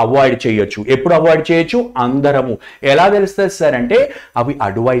అనేది అవాయిడ్ చేయొచ్చు. ఎప్పుడు అవాయిడ్ చేయొచ్చు? అందరము. ఎలా తెలుస్తుంది సార్ అంటే అవి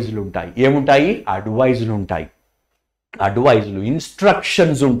అడ్వైజులు ఉంటాయి. ఏముంటాయి? అడ్వైజులు ఉంటాయి. అడ్వైజులు,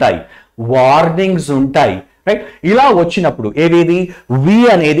 ఇన్స్ట్రక్షన్స్ ఉంటాయి, వార్నింగ్స్ ఉంటాయి, రైట్? ఇలా వచ్చినప్పుడు ఏదేది? వి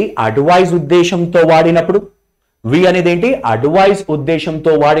అనేది అడ్వైజ్ ఉద్దేశంతో వాడినప్పుడు, వి అనేది ఏంటి? అడ్వైజ్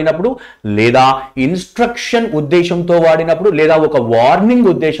ఉద్దేశంతో వాడినప్పుడు, లేదా ఇన్స్ట్రక్షన్ ఉద్దేశంతో వాడినప్పుడు, లేదా ఒక వార్నింగ్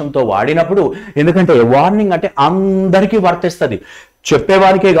ఉద్దేశంతో వాడినప్పుడు. ఎందుకంటే వార్నింగ్ అంటే అందరికీ వర్తిస్తుంది,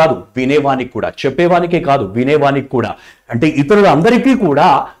 చెప్పేవానికే కాదు వినేవానికి కూడా, చెప్పేవానికే కాదు వినేవానికి కూడా, అంటే ఇతరులందరికీ కూడా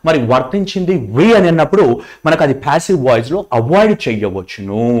మరి వర్తించింది వి అని అన్నప్పుడు మనకు అది ప్యాసివ్ వాయిస్ లో అవాయిడ్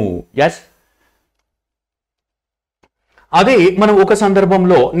చేయవచ్చును. ఎస్, అదే మనం ఒక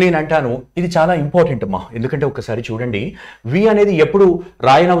సందర్భంలో నేను అంటాను ఇది చాలా ఇంపార్టెంట్ అమ్మా, ఎందుకంటే ఒకసారి చూడండి వి అనేది ఎప్పుడు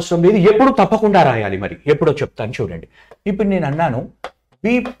రాయనవసరం లేదు, ఎప్పుడు తప్పకుండా రాయాలి. మరి ఎప్పుడో చెప్తాను చూడండి. ఇప్పుడు నేను అన్నాను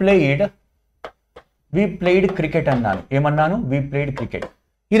వి ప్లేడ్ క్రికెట్ అన్నాను. ఏమన్నాను? వి ప్లేడ్ క్రికెట్.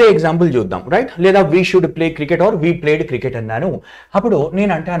 ఇదే ఎగ్జాంపుల్ చూద్దాం, రైట్? లేదా we should play cricket or we played cricket అన్నాను. అప్పుడు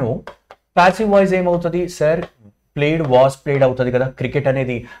నేను అంటాను ప్యాసివ్ వాయిస్ ఏమవుతుంది సార్? ప్లేడ్ వాస్ ప్లేడ్ అవుతుంది కదా. క్రికెట్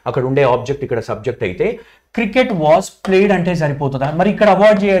అనేది అక్కడ ఉండే ఆబ్జెక్ట్, ఇక్కడ సబ్జెక్ట్ అయితే క్రికెట్ వాస్ ప్లేడ్ అంటే సరిపోతుందా? మరి ఇక్కడ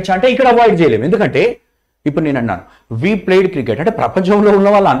అవాయిడ్ చేయొచ్చా అంటే ఇక్కడ అవాయిడ్ చేయలేము. ఎందుకంటే ఇప్పుడు నేను అన్నాను వి ప్లేడ్ క్రికెట్ అంటే ప్రపంచంలో ఉన్న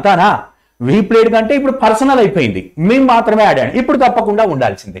వాళ్ళు అంతానా వి ప్లేడ్ కంటే ఇప్పుడు పర్సనల్ అయిపోయింది, మేము మాత్రమే ఆడాను, ఇప్పుడు తప్పకుండా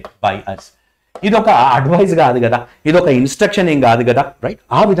ఉండాల్సిందే బై అస్. ఇది ఒక అడ్వైస్ కాదు కదా, ఇది ఒక ఇన్స్ట్రక్షన్ ఏం కాదు కదా, రైట్?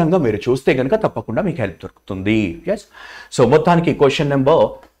 ఆ విధంగా మీరు చూస్తే కనుక తప్పకుండా మీకు హెల్ప్ దొరుకుతుంది. ఎస్. సో మొత్తానికి question number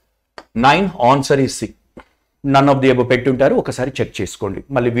 9 answer is C. None of the above పెట్టుంటారు, ఒకసారి చెక్ చేసుకోండి.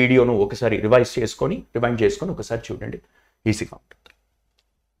 మళ్ళీ వీడియోను ఒకసారి రివైండ్ చేసుకొని ఒకసారి చూడండి, ఈజీగా ఉంటుంది.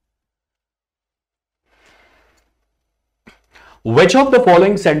 Which of the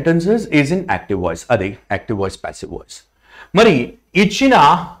following sentences is in active voice? అదే యాక్టివ్ వాయిస్, ప్యాసివ్ వాయిస్. మరి ఇచ్చిన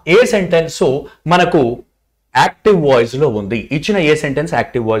ఏ సెంటెన్స్ మనకు యాక్టివ్ వాయిస్ లో ఉంది? ఇచ్చిన ఏ సెంటెన్స్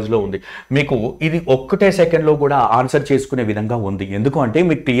యాక్టివ్ వాయిస్ లో ఉంది? మీకు ఇది ఒక్కటే సెకండ్ లో కూడా ఆన్సర్ చేసుకునే విధంగా ఉంది. ఎందుకు అంటే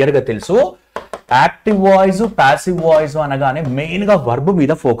మీకు క్లియర్ గా తెలుసు యాక్టివ్ వాయిస్, ప్యాసివ్ వాయిస్ అనగానే మెయిన్ గా వర్బ్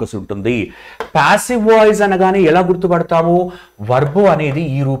మీద ఫోకస్ ఉంటుంది. ప్యాసివ్ వాయిస్ అనగానే ఎలా గుర్తుపడతాము? వర్బ్ అనేది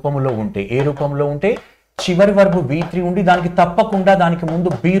ఈ రూపంలో ఉంటే, ఏ రూపంలో ఉంటే చివరి వర్బ్ V3 ఉండి దానికి తప్పకుండా దానికి ముందు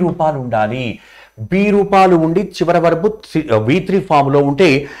బి రూపాలు ఉండాలి. బి రూపాలు ఉండి చివరి వర్బ్ V3 ఫామ్ లో ఉంటే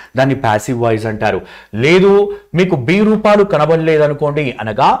దాన్ని ప్యాసివ్ వాయిస్ అంటారు. లేదు మీకు బి రూపాలు కనబడలేదు అనుకోండి,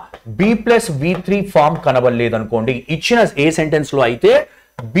 అనగా B+V3 ఫామ్ కనబడలేదు అనుకోండి, ఇచ్చిన ఏ సెంటెన్స్ లో అయితే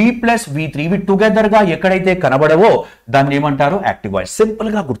B+V3 ఇవి టుగెదర్ గా ఎక్కడైతే కనబడవో దాన్ని ఏమంటారు? Active voice. సింపుల్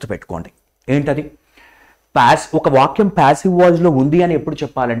గా గుర్తుపెట్టుకోండి. ఏంటది? ఒక వాక్యం ప్యాసివ్ వాయిస్ లో ఉంది అని ఎప్పుడు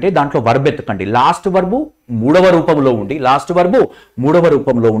చెప్పాలంటే దాంట్లో వర్బ్ ఎత్తకండి. లాస్ట్ వర్బ్ మూడవ రూపంలో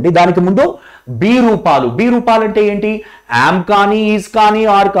ఉండి దానికి ముందు బి రూపాలు. బి రూపాలు అంటే ఏంటి? యామ్ కానీ, ఈజ్ కానీ,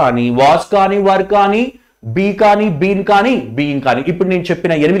 ఆర్ కానీ, వాస్ కానీ, వర్ కానీ, బీ కానీ, బీన్ కానీ, బీయింగ్ కానీ. ఇప్పుడు నేను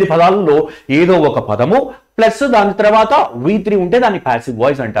చెప్పిన 8 పదాలలో ఏదో ఒక పదము ప్లస్ దాని తర్వాత V3 ఉంటే దాన్ని ప్యాసివ్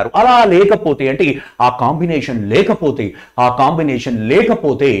వాయిస్ అంటారు. అలా లేకపోతే అంటే ఆ కాంబినేషన్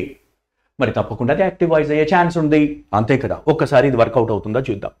లేకపోతే మరి తప్పకుండా అది యాక్టివ్ వాయిస్ అయ్యే ఛాన్స్ ఉంది. అంతే కదా. ఒక్కసారి ఇది వర్కౌట్ అవుతుందా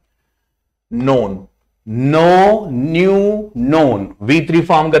చూద్దాం. Known, no, new, known V3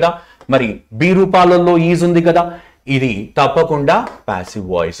 form కదా. మరి బి రూపాలలో ఈజ్ ఉంది కదా, ఇది తప్పకుండా ప్యాసివ్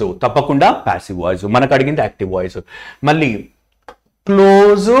వాయిస్. మనకు అడిగింది యాక్టివ్ వాయిస్. మళ్ళీ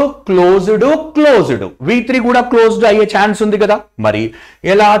క్లోజ్, క్లోజ్డ్, క్లోజ్డ్ V3 కూడా క్లోజ్డ్ అయ్యే ఛాన్స్ ఉంది కదా. మరి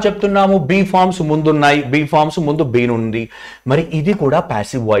ఎలా చెప్తున్నాము? బి ఫార్మ్స్ ముందున్నాయి, బి ఫార్మ్స్ ముందు బీన్ ఉంది, మరి ఇది కూడా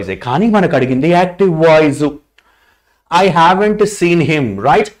ప్యాసివ్ వాయిసే. కానీ మనకు అడిగింది active voice. I haven't seen him,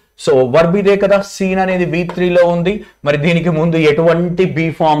 right? So verb ఇదే కదా, సీన్ అనేది V3 లో ఉంది. మరి దీనికి ముందు ఎటువంటి బి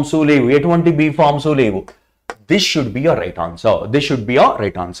ఫార్మ్స్ లేవు. This should be your right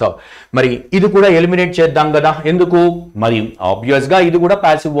answer. మరి ఇది కూడా ఎలిమినేట్ చేద్దాం కదా. ఎందుకు? మరి ఆబ్వియస్ గా ఇది కూడా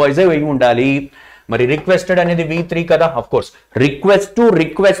ప్యాసివ్ వాయిస్ అయి ఉండాలి. మరి రిక్వెస్టెడ్ అనేది V3 కదా. ఆఫ్ కోర్స్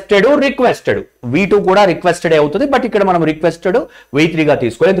రిక్వెస్టెడ్ V2 కూడా రిక్వెస్టెడ్ అవుతుంది. బట్ ఇక్కడ మనం రిక్వెస్టెడ్ V3 గా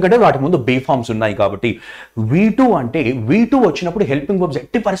తీసుకోవాలి, ఎందుకంటే వాటి ముందు బి ఫార్మ్స్ ఉన్నాయి కాబట్టి. V2 అంటే V2 వచ్చినప్పుడు హెల్పింగ్ వర్బ్స్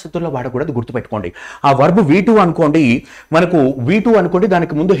ఎట్టి పరిస్థితుల్లో వాడకూడదు, గుర్తుపెట్టుకోండి. ఆ వర్బ్ V2 అనుకోండి,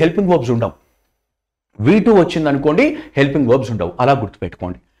 దానికి ముందు హెల్పింగ్ వర్బ్స్ ఉండవు. V2 వచ్చింది అనుకోండి, హెల్పింగ్ వర్బ్స్ ఉండవు. అలా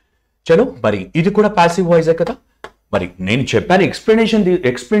గుర్తుపెట్టుకోండి. చలో, మరి ఇది కూడా ప్యాసివ్ వాయిసే కదా. మరి నేను చెప్పాను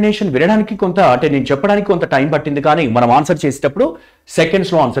ఎక్స్ప్లెనేషన్ వినడానికి నేను చెప్పడానికి కొంత టైం పట్టింది, కానీ మనం ఆన్సర్ చేసేటప్పుడు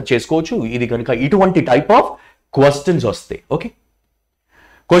సెకండ్స్ లో ఆన్సర్ చేసుకోవచ్చు. ఇది కనుక ఇటువంటి టైప్ ఆఫ్ క్వశ్చన్స్ వస్తాయి. Okay,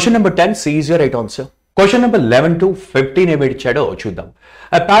 question number 10 C is your right answer. Question number 11 to 15 ఏమి ఇచ్చాడో చూద్దాం.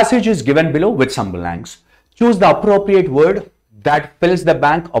 A passage is given below with some blanks. Choose the appropriate word that fills the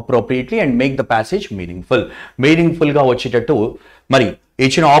blank appropriately and make the passage meaningful గా వచ్చేటట్టు మరి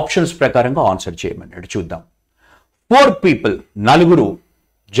ఇచ్చిన options ప్రకారంగా answer చేయమన్నాడు. చూద్దాం. 4 people, నలుగురు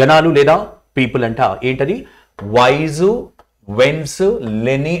జనాలు లేదా పీపుల్ అంట. ఏంటది? Wise, veins,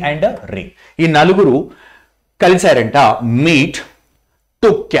 లెనీ and re. ఈ నలుగురు కలిశారంట. Meet,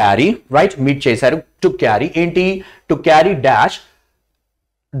 to carry, right? Meet చేశారు. టు క్యారీ ఏంటి? To carry dash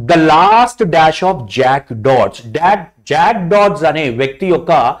the last dash of Jack dots. Jack dots అనే వ్యక్తి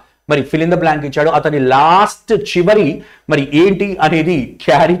యొక్క మరి ఫిల్ ఇన్ ద బ్లాంక్ ఇచ్చాడు. అతని లాస్ట్ చివరి మరి ఏంటి అనేది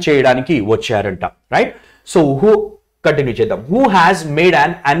క్యారీ చేయడానికి వచ్చారంట, రైట్? సో కంటిన్యూ చేద్దాం. Who has made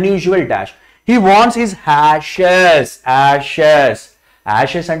an unusual dash. He wants his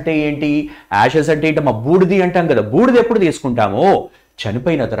Ashes అంటే ఏంటి? యాషెస్ అంటే ఏంటి? మా బూడిది అంటాం కదా. బూడిది ఎప్పుడు తీసుకుంటాము?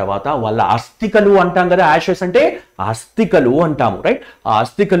 చనిపోయిన తర్వాత వాళ్ళ అస్థికలు అంటాం కదా, యాషెస్ అంటే అస్థికలు అంటాము, రైట్? ఆ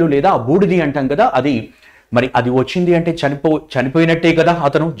అస్థికలు లేదా బూడిది అంటాం కదా, అది మరి అది వచ్చింది అంటే చనిపోయినట్టే కదా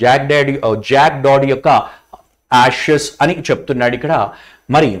అతను. జాక్ డాడ్ యొక్క యాషెస్ అని చెప్తున్నాడు ఇక్కడ.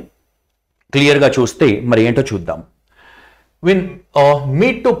 మరి క్లియర్గా చూస్తే మరి ఏంటో చూద్దాం. Win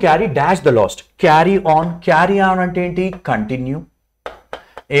meet to carry dash the last. Carry on అంటే ఏంటి? కంటిన్యూ.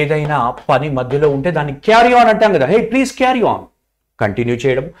 ఏదైనా పని మధ్యలో ఉంటే దాన్ని క్యారీ ఆన్ అంటాం కదా, hey please carry on, continue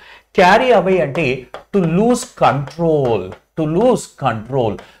చేయడం. క్యారీ అవే అంటే టు లూజ్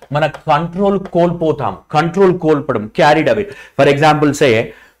కంట్రోల్. మన కంట్రోల్ కోల్పోతాం, కంట్రోల్ కోల్పోవడం, carried away. For example say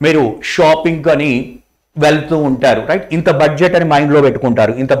మీరు షాపింగ్ అని వెళ్తూ ఉంటారు, రైట్? ఇంత బడ్జెట్ అని మైండ్లో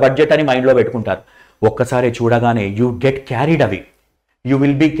పెట్టుకుంటారు. ఒక్కసారి చూడగానే you get carried away, you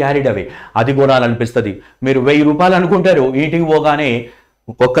will be carried away. అది కొనాలనిపిస్తుంది. మీరు 1000 రూపాయలు అనుకుంటారు, ఇంటికి పోగానే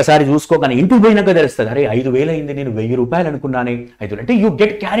ఒక్కసారి చూసుకోగానే ఇంటికి పోయినాక తెలుస్తుంది, అరే 5000 అయింది, నేను 1000 రూపాయలు అనుకున్నానే 5,000. అంటే you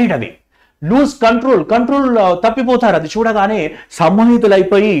get carried away, loose control తప్పిపోతారు. అది చూడగానే సమ్మోహితులు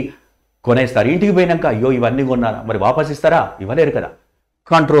అయిపోయి కొనేస్తారు. ఇంటికి పోయినాక అయ్యో ఇవన్నీ కొన్నారా, మరి వాపస్ ఇస్తారా? ఇవ్వలేరు కదా.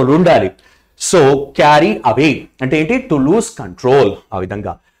 కంట్రోల్ ఉండాలి. సో క్యారీ అవే అంటే ఏంటి? To lose control. ఆ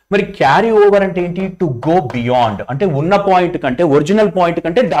విధంగా. మరి క్యారీ ఓవర్ అంటే ఏంటి? టు గో బియాండ్ అంటే ఉన్న పాయింట్ కంటే, ఒరిజినల్ పాయింట్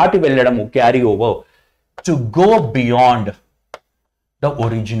కంటే దాటి వెళ్ళడము. Carry over, to go beyond the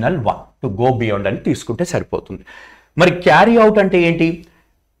original one, to go beyond అని తీసుకుంటే సరిపోతుంది. మరి క్యారీ అవుట్ అంటే ఏంటి?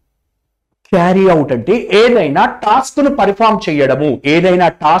 క్యారీ అవుట్ అంటే ఏదైనా టాస్క్ను పర్ఫామ్ చేయడము, ఏదైనా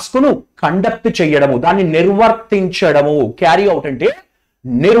టాస్క్ను కండక్ట్ చేయడము, దాన్ని నిర్వర్తించడము. క్యారీ అవుట్ అంటే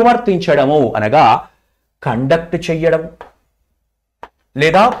నిర్వర్తించడము అనగా కండక్ట్ చేయడం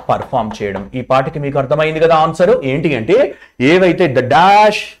లేదా పర్ఫామ్ చేయడం. ఈ పాటికి మీకు అర్థమైంది కదా ఆన్సర్ ఏంటి అంటే, ఏవైతే the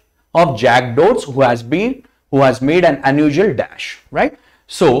dash of Jack dots who has made an unusual dash, right?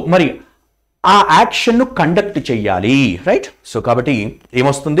 So మరి ఆ యాక్షన్ ను కండక్ట్ చేయాలి, రైట్? సో కాబట్టి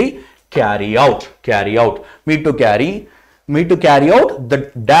ఏమొస్తుంది? Carry out. Meet to carry out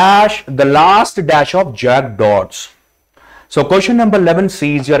the last dash of jack dots. So question number 11 C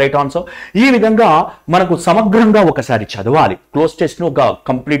is your right answer. ఈ విధంగా మనకు సమగ్రంగా ఒకసారి చదవాలి క్లోజ్ టెస్ట్ ను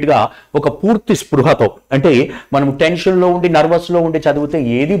కంప్లీట్ గా ఒక పూర్తి స్పృహతో. అంటే మనం టెన్షన్ లో ఉండి నర్వస్ లో ఉండి చదివితే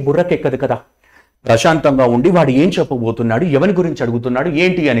ఏది బుర్రకెక్కదు కదా. ప్రశాంతంగా ఉండి వాడు ఏం చెప్పబోతున్నాడు, ఎవరి గురించి అడుగుతున్నాడు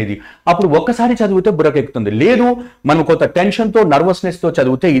ఏంటి అనేది అప్పుడు ఒక్కసారి చదివితే బుర్రకెక్కుతుంది. లేదు మనం కొంత టెన్షన్ తో నర్వస్నెస్ తో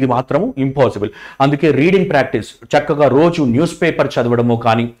చదివితే ఇది మాత్రం ఇంపాసిబుల్. అందుకే రీడింగ్ ప్రాక్టీస్ చక్కగా రోజు న్యూస్ పేపర్ చదవడము,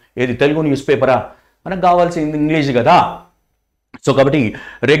 కానీ ఏది తెలుగు న్యూస్ పేపరా, మనకు కావాల్సింది ఇంగ్లీష్ కదా. సో కాబట్టి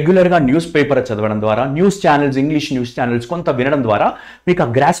రెగ్యులర్గా న్యూస్ పేపర్ చదవడం ద్వారా, news channels, English news channels కొంత వినడం ద్వారా మీకు ఆ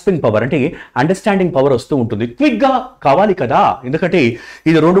గ్రాస్పింగ్ పవర్ అంటే అండర్స్టాండింగ్ పవర్ వస్తూ ఉంటుంది. క్విక్గా కావాలి కదా, ఎందుకంటే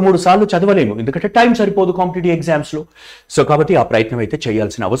ఇది 2-3 సార్లు చదవలేము, ఎందుకంటే టైం సరిపోదు కాంపిటేటివ్ ఎగ్జామ్స్లో. సో కాబట్టి ఆ ప్రయత్నం అయితే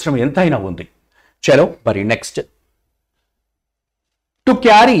చేయాల్సిన అవసరం ఎంతైనా ఉంది. చలో మరి నెక్స్ట్. టు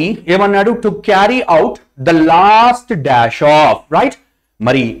క్యారీ ఏమన్నాడు? To carry out the last dash of, right?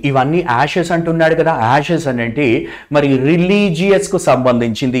 మరి ఇవన్నీ యాషెస్ అంటున్నాడు కదా. యాషెస్ అని అంటే మరి రిలీజియస్ కు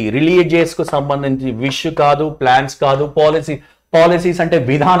సంబంధించింది, విష్ కాదు, ప్లాన్స్ కాదు, పాలసీస్ అంటే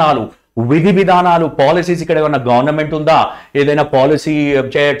విధానాలు, విధి విధానాలు, పాలసీస్. ఇక్కడ ఏమన్నా గవర్నమెంట్ ఉందా ఏదైనా పాలసీ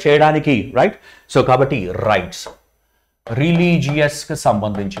చేయడానికి, రైట్? సో కాబట్టి రైట్స్ రిలీజియస్ కు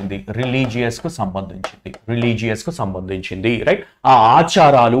సంబంధించింది, రైట్? ఆ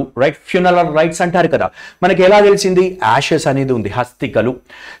ఆచారాలు, రైట్? ఫ్యూనరల్ రైట్స్ అంటారు కదా. మనకి ఎలా తెలిసింది? యాషెస్ అనేది ఉంది, హస్తికలు.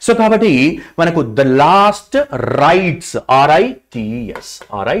 సో కాబట్టి మనకు the last rights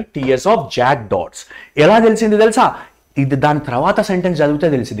RITS of Jack dots ఎలా తెలిసింది తెలుసా? ఇది దాని తర్వాత సెంటెన్స్ చదివితే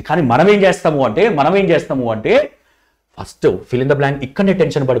తెలిసింది. కానీ మనం ఏం చేస్తాము అంటే first fill in the blank. ఇక్కడనే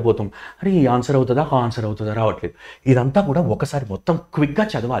టెన్షన్ పడిపోతాం, అరే ఈ ఆన్సర్ అవుతుందా, ఆ ఆన్సర్ అవుతుందా, రావట్లేదు. ఇదంతా కూడా ఒకసారి మొత్తం క్విక్గా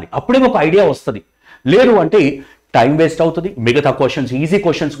చదవాలి, అప్పుడే ఒక ఐడియా వస్తుంది. లేదు అంటే టైం వేస్ట్ అవుతుంది, మిగతా క్వశ్చన్స్, ఈజీ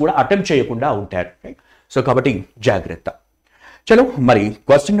క్వశ్చన్స్ కూడా అటెంప్ట్ చేయకుండా ఉంటారు. సో కాబట్టి జాగ్రత్త. చలో మరి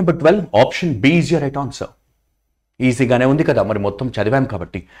question number 12 option B is your right answer. ఈజీగానే ఉంది కదా, మరి మొత్తం చదివాం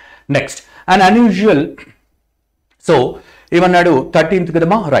కాబట్టి. Next and unusual. సో ఏమన్నాడు? 13th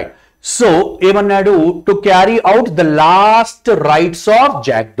కదమ్మా, రైట్? సో ఏమన్నాడు? To carry out the last rights of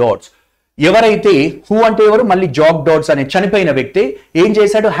Jack dots. ఎవరైతే హూ అంటే ఎవరు? మళ్ళీ జాక్ డాట్స్ అనే చనిపోయిన వ్యక్తి ఏం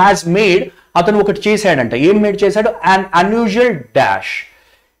చేశాడు? హ్యాస్ మేడ్, అతను ఒకటి చేశాడంట. ఏం మేడ్ చేశాడు? అన్ అన్యూజువల్ డాష్.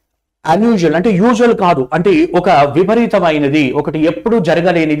 అన్యూజువల్ అంటే యూజువల్ కాదు, అంటే ఒక విపరీతమైనది, ఒకటి ఎప్పుడు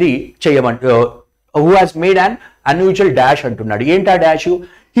జరగలేనిది చేయమంట. Who has made an unusual dash అంటున్నాడు. ఏంటా dash?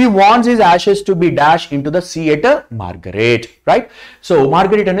 He wants his ashes to be dashed into the sea at Margaret, right? So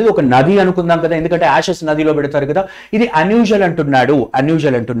Margaret అనేది ఒక నది అనుకుందాం కదా, ఎందుకంటే ashes నదిలో పెడతారు కదా. ఇది అన్యూజువల్ అంటున్నాడు.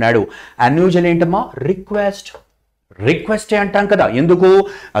 అన్యూజువల్ ఏంటమ్మా? రిక్వెస్టే అంటాం కదా. ఎందుకు?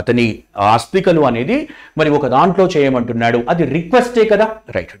 అతని ఆస్తికలు అనేది మరి ఒక దాంట్లో చేయమంటున్నాడు, అది రిక్వెస్టే కదా.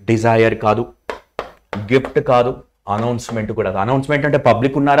 రైట్. డిజైర్ కాదు, గిఫ్ట్ కాదు, అనౌన్స్మెంట్ కూడా. అనౌన్స్మెంట్ అంటే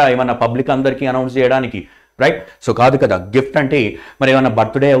పబ్లిక్ ఉన్నారా, ఏమన్నా పబ్లిక్ అందరికీ అనౌన్స్ చేయడానికి, రైట్? సో కాదు కదా. గిఫ్ట్ అంటే మరి ఏమన్నా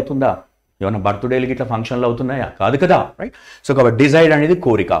బర్త్డే అవుతుందా, ఏమన్నా బర్త్డేలకి ఇట్లా ఫంక్షన్లు అవుతున్నాయా, కాదు కదా, రైట్? సో కాబట్టి డిజైర్ అనేది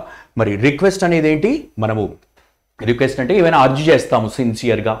కోరిక. మరి రిక్వెస్ట్ అనేది ఏంటి? మనము రిక్వెస్ట్ అంటే ఏమైనా అర్జీ చేస్తాము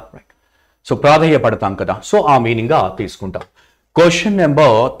సిన్సియర్గా, రైట్? సో ప్రాధేయపడతాం కదా. సో ఆ మీనింగ్గా తీసుకుంటాం. Question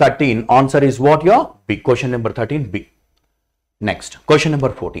number 13 answer is what your B. Question number 13 B. Next question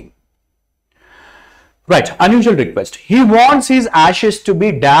number 14. Right. Unusual request. He wants his ashes to be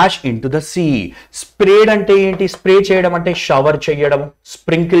dash in to the see. Spread అంటే ఏంటి? Spray చేయడం అంటే shower చేయడం,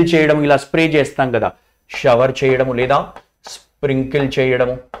 sprinkle చేయడం. ఇలా spray చేస్తాం కదా, shower చేయడము లేదా స్ప్రింకిల్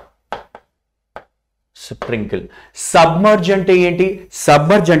చేయడము, స్ప్రింకిల్. సబ్మర్జ్ అంటే ఏంటి?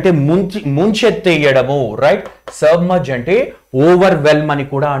 సబ్మర్జ్ అంటే ముంచెత్తేయడము, రైట్? సబ్మర్జ్ అంటే ఓవర్వెల్మ్ అని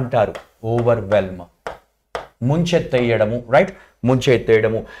కూడా అంటారు. Overwhelm, ముంచెత్తేయడము, right?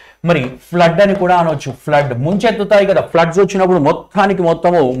 ముంచెత్తేయడము. మరి ఫ్లడ్ అని కూడా అనొచ్చు. ఫ్లడ్ ముంచెత్తుతాయి కదా, ఫ్లడ్స్ వచ్చినప్పుడు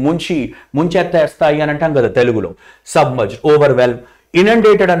మొత్తము ముంచెత్తేస్తాయి అని అంటాం కదా తెలుగులో. Submerge, overwhelm.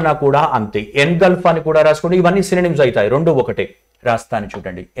 ఇనండేటెడ్ అన్నా కూడా అంతే. ఎన్గల్ఫ్ అని కూడా రాసుకోండి. ఇవన్నీ సినోనిమ్స్ అవుతాయి, రెండు ఒకటే. రాస్తాను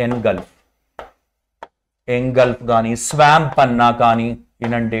చూడండి. ఎన్గల్ఫ్, ఎంగల్ఫ్ కానీ, స్వాంప్ అన్నా కానీ,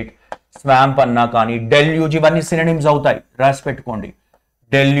 ఇనండేట్, స్వాంప్ అన్నా కానీ, డెల్యూజ్, ఇవన్నీ సినోనిమ్స్ అవుతాయి, రాసి పెట్టుకోండి.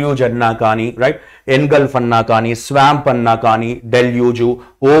 డెల్యూజ్ అన్నా కానీ, రైట్? ఎన్గల్ఫ్ అన్నా కానీ, స్వాంప్ అన్నా కానీ, deluge,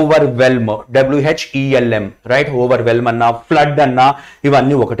 overwhelm, WHELM, right? Overwhelm అన్నా, ఫ్లడ్ అన్నా,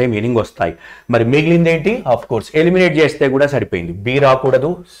 ఇవన్నీ ఒకటే మీనింగ్ వస్తాయి. మరి మిగిలింది ఏంటి? ఆఫ్ కోర్స్ ఎలిమినేట్ చేస్తే కూడా సరిపోయింది. బి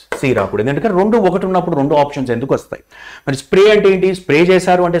రాకూడదు, సి రాకూడదు. ఎందుకంటే రెండు ఒకటి ఉన్నప్పుడు రెండు ఆప్షన్స్ ఎందుకు వస్తాయి? మరి స్ప్రే అంటే ఏంటి? స్ప్రే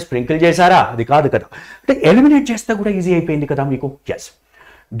చేశారు అంటే స్ప్రింకిల్ చేశారా? అది కాదు కదా. అంటే ఎలిమినేట్ చేస్తే కూడా ఈజీ అయిపోయింది కదా మీకు. Yes,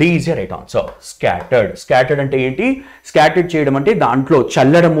 D is a right answer. Scattered. Scattered అంటే ఏంటి? స్కాటర్డ్ చేయడం అంటే దాంట్లో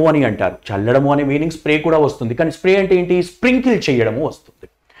చల్లడము అని అంటారు. చల్లడము అనే మీనింగ్ స్ప్రే కూడా వస్తుంది, కానీ స్ప్రే అంటే ఏంటి? స్ప్రింకిల్ చేయడము వస్తుంది.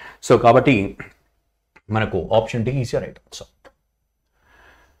 సో కాబట్టి మనకు option D is a right answer.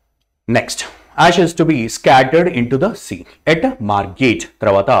 Next, ashes to be scattered into the sea at Margate.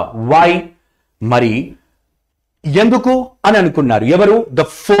 తర్వాత why, మరి ఎందుకు అని అనుకున్నారు ఎవరు? The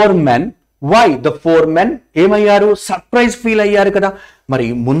four men. Why the four men ఏమయ్యారు? సర్ప్రైజ్ ఫీల్ అయ్యారు కదా. మరి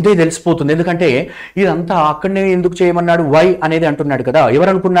ముందే తెలిసిపోతుంది, ఎందుకంటే ఇదంతా అక్కడనే ఎందుకు చేయమన్నాడు, వై అనేది అంటున్నాడు కదా. ఎవరు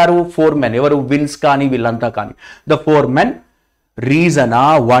అనుకున్నారు? Four men. ఎవరు? విన్స్ కానీ వీళ్ళంతా కానీ. The four men రీజనా,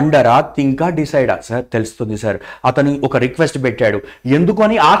 వండరా, థింకా, డిసైడా? సార్ తెలుస్తుంది సార్. అతను ఒక రిక్వెస్ట్ పెట్టాడు, ఎందుకు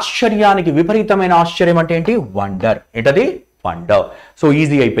అని. ఆశ్చర్యానికి, విపరీతమైన ఆశ్చర్యం అంటే ఏంటి? వండర్. ఏంటది? వండర్. సో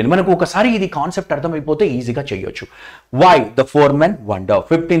ఈజీ అయిపోయింది మనకు. ఒకసారి ఇది కాన్సెప్ట్ అర్థమైపోతే ఈజీగా చేయొచ్చు. Why the four men wonder.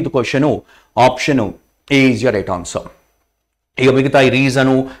 15th question option A is your right answer. ఇక మిగతా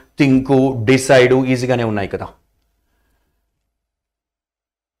రీజను, థింకు, డిసైడ్ ఈజీగానే ఉన్నాయి కదా.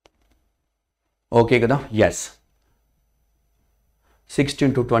 ఓకే కదా. ఎస్.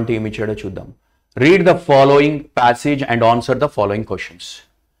 16 to 20 ఏమి ఇచ్చాడో చూద్దాం. Read the following passage and answer the following questions.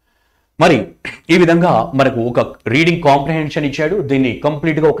 మరి ఈ విధంగా మనకు ఒక రీడింగ్ కాంప్రహెన్షన్ ఇచ్చాడు. దీన్ని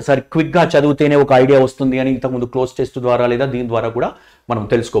కంప్లీట్గా ఒకసారి క్విక్గా చదివితేనే ఒక ఐడియా వస్తుంది అని ఇంతకుముందు క్లోజ్ టెస్ట్ ద్వారా లేదా దీని ద్వారా కూడా మనం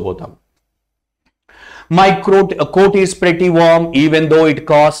తెలుసుకోబోతాం. My coat is pretty warm even though it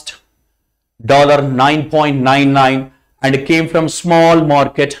cost $9.99 and came from small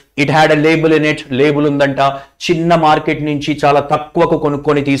market. It had a label in it. Label ఉందంట. చిన్న మార్కెట్ నుంచి చాలా తక్కువకు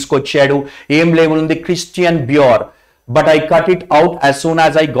కొనుక్కొని తీసుకొచ్చాడు. ఏం లేబుల్ ఉంది? Christian bureau. But I cut it out as soon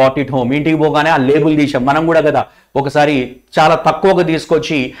as I got it home. ఇంటికి పోగానే ఆ లేబుల్ తీసాం. మనం కూడా కదా ఒకసారి చాలా తక్కువగా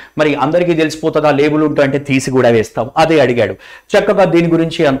తీసుకొచ్చి మరి అందరికీ తెలిసిపోతుంది ఆ లేబుల్ ఉంటే అంటే తీసి కూడా వేస్తాం. అదే అడిగాడు. చక్కగా దీని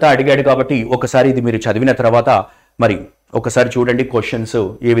గురించి అంతా అడిగాడు కాబట్టి ఒకసారి ఇది మీరు చదివిన తర్వాత మరి ఒకసారి చూడండి క్వశ్చన్స్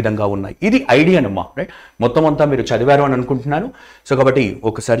ఏ విధంగా ఉన్నాయి. ఇది ఐడియా అమ్మా, రైట్? మొత్తం అంతా మీరు చదివారు అని అనుకుంటున్నాను. సో కాబట్టి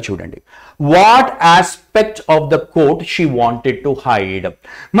ఒకసారి చూడండి. What aspect of the coat she wanted to hide.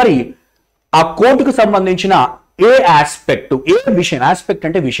 మరి ఆ కోర్టుకు సంబంధించిన ఏ ఆస్పెక్ట్, ఏ విషయం, ఆస్పెక్ట్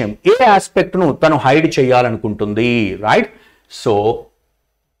అంటే విషయం, ఏ ఆస్పెక్ట్ ను తను హైడ్ చేయాలనుకుంటుంది, రైట్? సో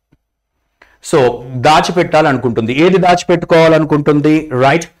దాచిపెట్టాలనుకుంటుంది. ఏది దాచిపెట్టుకోవాలనుకుంటుంది,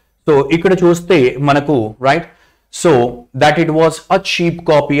 రైట్? సో ఇక్కడ చూస్తే మనకు, right, so that it was a cheap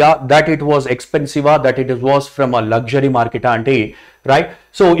copy, that it was expensive, that it was from a luxury market అంటే, రైట్?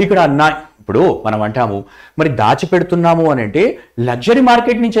 సో ఇక్కడ ఇప్పుడు మనం అంటాము మరి దాచిపెడుతున్నాము అని అంటే లగ్జరీ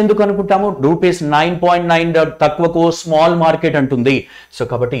మార్కెట్ నుంచి ఎందుకు అనుకుంటాము? ₹9.9 తక్కువకు స్మాల్ మార్కెట్ అంటుంది. సో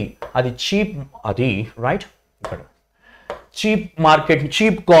కాబట్టి అది చీప్, అది రైట్, ఇక్కడ చీప్ మార్కెట్,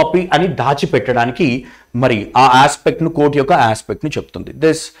 చీప్ కాపీ అని దాచిపెట్టడానికి మరి ఆ ఆస్పెక్ట్ ను, కోట్ యొక్క ఆస్పెక్ట్ ని చెప్తుంది.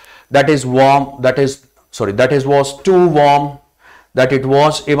 that is warm, that is was too warm, that it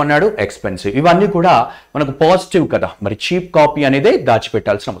was ఏమన్నాడు ఎక్స్పెన్సివ్. ఇవన్నీ కూడా మనకు పాజిటివ్ కదా, మరి చీప్ కాపీ అనేది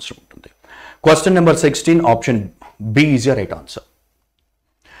దాచిపెట్టాల్సిన అవసరం ఉంటుంది. Question number 16 option B is your right answer.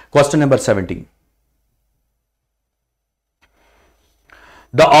 Question number 17.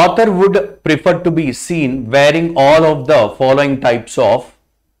 The author would prefer to be seen wearing all of the following types of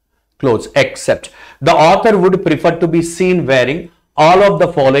clothes except. The author would prefer to be seen wearing all of the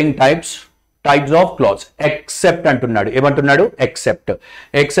following types of clothes except అంటున్నాడు. ఏమంటున్నాడు?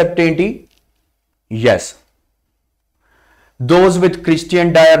 except ఏంటి? yes, those with Christian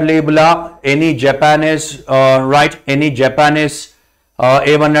dior label, any Japanese right, any Japanese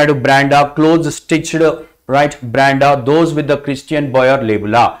ఏమన్నాడు brand clothes stitched right brand, those with the Christian dior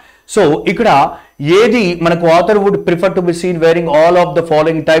label. So ఇక్కడ ఏది మనకు author would prefer to be seen wearing all of the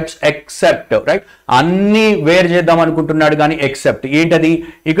following types except, right, అన్ని wear చేద్దాం అనుకుంటున్నాడు కానీ except ఏంటది?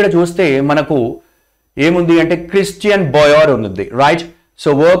 ఇక్కడ చూస్తే మనకు ఏముంది అంటే క్రిస్టియన్ బాయర్ ఉంది, right. So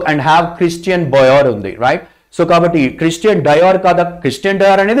work and have Christian బాయర్ ఉంది, రైట్. సో కాబట్టి క్రిస్టియన్ డయార్ కాదా? క్రిస్టియన్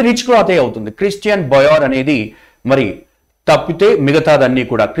డయార్ అనేది రిచ్ క్లాత్ అవుతుంది. క్రిస్టియన్ బాయర్ అనేది మరి తప్పితే మిగతాదన్నీ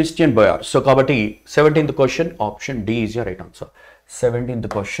కూడా క్రిస్టియన్ బాయర్. సో కాబట్టి 17th question option D is your right answer. 17th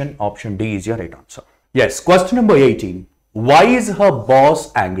question option D is your right answer. Yes, question number 18. Why is her boss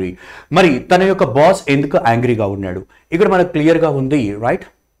angry? మరి తన యొక్క బాస్ ఎందుకు యాంగ్రీగా ఉన్నాడు? ఇక్కడ మనకు క్లియర్గా ఉంది, రైట్.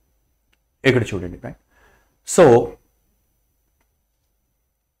 ఇక్కడ చూడండి, రైట్. సో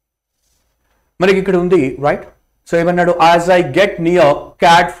మనకి ఇక్కడ ఉంది, రైట్. సో ఏమన్నాడు? As I get near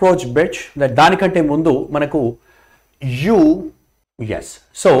క్యాట్ఫ్రోచ్ bridge, దానికంటే ముందు మనకు యూ, ఎస్.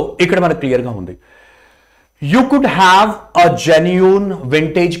 సో ఇక్కడ మనకు క్లియర్గా ఉంది, you could have a genuine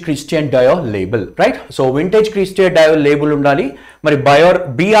vintage Christian Dior label, right? So vintage Christian Dior label undali, మరి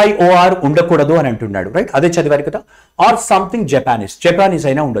BIOR ఉండకూడదు అని అంటున్నాడు, రైట్. అదే చదివారు కదా. ఆర్ సంథింగ్ జపానీస్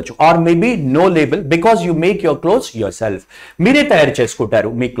అయినా ఉండొచ్చు. Or maybe no label because you make your clothes your self, మీరే తయారు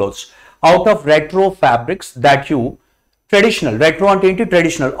చేసుకుంటారు మీ clothes. Out of retro fabrics that you traditional, retro అంటే ఏంటి?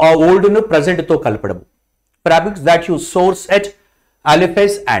 ట్రెడిషనల్, ఆ ఓల్డ్ ను ప్రెసెంట్ తో కలపడం. Fabrics that you source at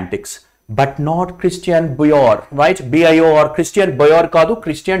అలిఫెస్ antiques but not Christian బయోర్, right. BIOR Christian బయోర్ కాదు,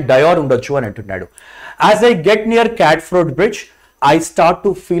 క్రిస్టియన్ డయోర్ ఉండొచ్చు అని అంటున్నాడు. As I get near క్యాట్ఫ్రోడ్ bridge I start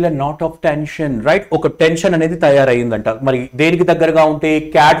to feel a not of tension, right. ఒక టెన్షన్ అనేది తయారయ్యిందంట. మరి దేనికి దగ్గరగా ఉంటే?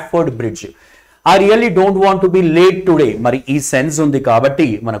 క్యాట్ఫోర్డ్ bridge. I really don't want to be late today, మరి ఈ సెన్స్ ఉంది కాబట్టి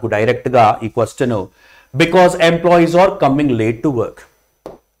మనకు డైరెక్ట్ గా ఈ question because employees are coming late to work.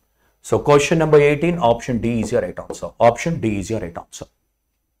 So question number 18 option D is your right answer. Option D is your right answer.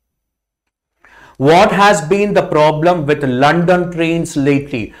 What has been the problem with London trains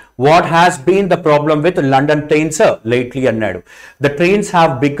lately? What has been the problem with London trains lately అన్నాడు. The trains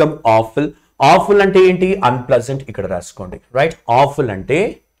have become awful. Awful అంటే ఏంటి? Unpleasant. ఇక్కడ రాసుకోండి, right. Awful అంటే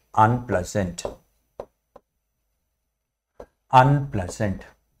unpleasant.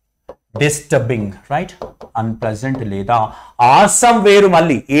 Disturbing, right. Unpleasant లేదా awesome వేరు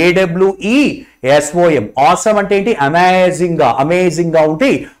మళ్ళీ. AWESOM. awesome అంటే ఏంటి? అమేజింగ్ గా ఉంటే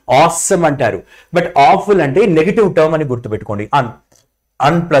awesome అంటారు. బట్ awful అంటే నెగటివ్ టర్మ్ అని గుర్తుపెట్టుకోండి.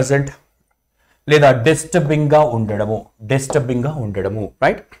 అన్ప్లెజెంట్ లేదా డిస్టర్బింగ్ గా ఉండడము,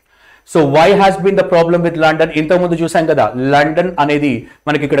 right. So why has been the problem with London? ఇంతకుముందు చూసాం కదా, లండన్ అనేది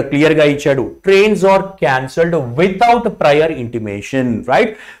మనకి ఇక్కడ క్లియర్ గా ఇచ్చాడు. Trains are cancelled without prior intimation,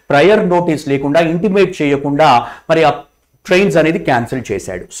 right. Prior notice లేకుండా, ఇంటిమేట్ చేయకుండా మరి ఆ ట్రైన్స్ అనేది క్యాన్సిల్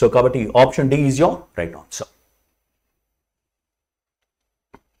చేశాడు. సో కాబట్టి option D is your right answer.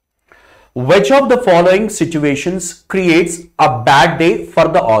 Which of the following situations creates a bad day for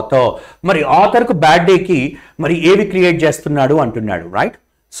the author? మరి author కు bad day కి మరి ఏవి క్రియేట్ చేస్తున్నాడు అంటున్నాడు, రైట్.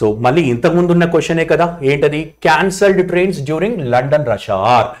 సో మళ్ళీ ఇంతకు ముందు ఉన్న క్వశ్చనే కదా, ఏంటది? Cancelled trains during London rush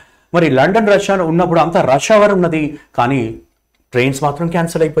hour. మరి లండన్ రష్ అవర్ ఉన్నప్పుడు అంత రష్ అవర్ ఉన్నది కానీ ట్రైన్స్ మాత్రం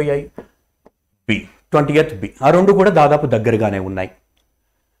క్యాన్సిల్ అయిపోయాయి. 20th B. ఆ రెండు కూడా దాదాపు దగ్గరగానే ఉన్నాయి,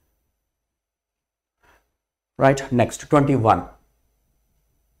 right. Next 21.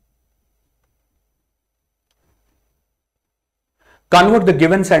 Convert the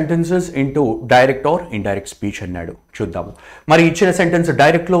given sentences into direct or indirect speech అన్నాడు. చూద్దాము. మరి ఇచ్చిన సెంటెన్స్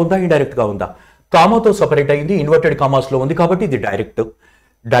డైరెక్ట్ లో ఉందా, ఇండైరెక్ట్ గా ఉందా? కామాతో సపరేట్ అయింది, ఇన్వర్టెడ్ కామాస్ లో ఉంది కాబట్టి ఇది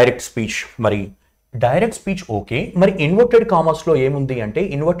డైరెక్ట్ స్పీచ్. మరి డైరెక్ట్ స్పీచ్ ఓకే. మరి ఇన్వర్టెడ్ కామాస్ లో ఏముంది అంటే,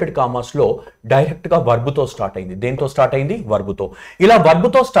 ఇన్వర్టెడ్ కామాస్ లో డైరెక్ట్ గా వర్బుతో స్టార్ట్ అయింది. దేంతో స్టార్ట్ అయింది? వర్బుతో. ఇలా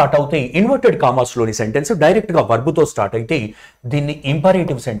వర్బుతో స్టార్ట్ అవుతే ఇన్వర్టెడ్ కామాస్ లోని సెంటెన్స్ డైరెక్ట్ గా వర్బుతో స్టార్ట్ అయితే దీన్ని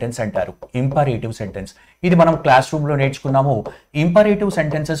ఇంపరేటివ్ సెంటెన్స్ అంటారు. ఇంపరేటివ్ సెంటెన్స్ ఇది మనం క్లాస్ రూమ్ లో నేర్చుకున్నాము. ఇంపరేటివ్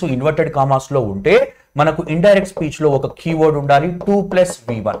సెంటెన్సెస్ ఇన్వర్టెడ్ కామాస్ లో ఉంటే మనకు ఇండైరెక్ట్ స్పీచ్ లో ఒక కీవర్డ్ ఉండాలి,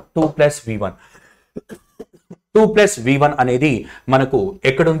 2+V1. 2+V1 అనేది మనకు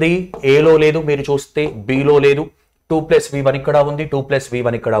ఎక్కడుంది? ఏలో లేదు, మీరు చూస్తే బిలో లేదు. 2 + V1 ఇక్కడ ఉంది, 2 +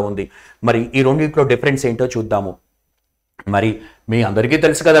 V1 ఇక్కడ ఉంది. మరి ఈ రెండిట్లో డిఫరెన్స్ ఏంటో చూద్దాము. మరి మీ అందరికీ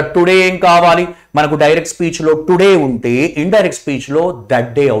తెలుసు కదా, టుడే ఏం కావాలి మనకు, డైరెక్ట్ స్పీచ్ లో టుడే ఉంటే ఇండైరెక్ట్ స్పీచ్ లో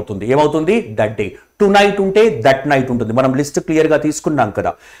దట్ డే అవుతుంది. ఏమవుతుంది? That day. టు నైట్ ఉంటే దట్ నైట్ ఉంటుంది. మనం లిస్ట్ క్లియర్ గా తీసుకున్నాం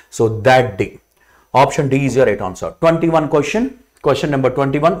కదా. So that day. Option D is your right answer. 21 question number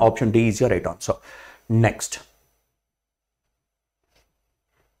 21, option D is your right answer. Next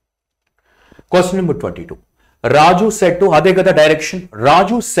question number 22. Raju said to, అదే కదా direction.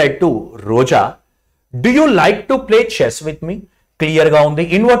 Raju said to Roja, do you like to play chess with me? Clear గా ఉంది.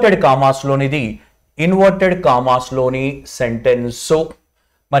 Inverted commas లోనిది, inverted commas లోని sentence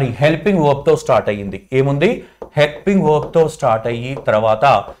మరి helping verb తో start అయ్యింది. ఏముంది? Helping verb తో స్టార్ట్ అయ్యి తర్వాత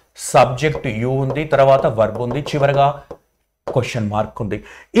సబ్జెక్ట్ యు ఉంది, తర్వాత వర్బ్ ఉంది, చివరగా క్వశ్చన్ మార్క్ ఉంది.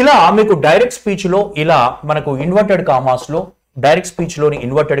 ఇలా మీకు డైరెక్ట్ స్పీచ్ లో ఇలా మనకు ఇన్వర్టెడ్ కామాస్ లో, డైరెక్ట్ స్పీచ్ లోని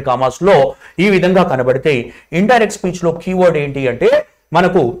ఇన్వర్టెడ్ కామాస్ లో ఈ విధంగా కనబడితే, ఇండైరెక్ట్ స్పీచ్ లో కీవర్డ్ ఏంటి అంటే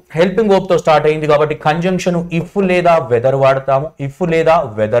మనకు హెల్పింగ్ వర్బ్ తో స్టార్ట్ అయింది కాబట్టి కంజంక్షన్ ఇఫ్ లేదా వెదర్ వాడతాము. ఇఫ్ లేదా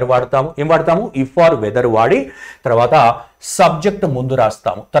వెదర్ వాడతాము. ఏం వాడతాము? ఇఫ్ ఆర్ వెదర్ వాడి తర్వాత సబ్జెక్ట్ ముందు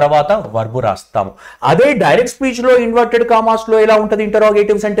రాస్తాము, తర్వాత వర్బ్ రాస్తాము. అదే డైరెక్ట్ స్పీచ్ లో ఇన్వర్టెడ్ కామాస్ లో ఎలా ఉంటుంది?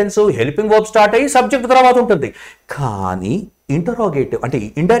 Interrogative sentence helping verb start అయ్యి సబ్జెక్ట్ తర్వాత ఉంటుంది. కానీ ఇంటరాగేటివ్ అంటే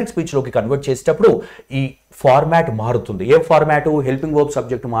ఇండైరెక్ట్ స్పీచ్ లోకి కన్వర్ట్ చేసేటప్పుడు ఈ ఫార్మాట్ మారుతుంది. ఏ ఫార్మాట్? హెల్పింగ్ వర్బ్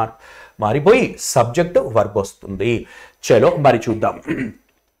సబ్జెక్ట్ మారిపోయి సబ్జెక్ట్ వర్బ్ వస్తుంది. చలో మరి చూద్దాం.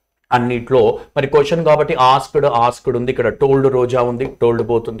 అన్నిట్లో మరి క్వశ్చన్ కాబట్టి ఆస్క్డ్ ఉంది, ఇక్కడ టోల్డ్ రోజా ఉంది, టోల్డ్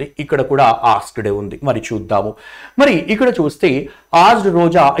పోతుంది, ఇక్కడ కూడా ఆస్క్డే ఉంది. మరి చూద్దాము. మరి ఇక్కడ చూస్తే asked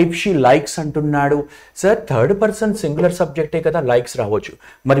Roja if she likes అంటున్నాడు. సార్ థర్డ్ పర్సన్ సింగులర్ సబ్జెక్టే కదా, లైక్స్ రావచ్చు.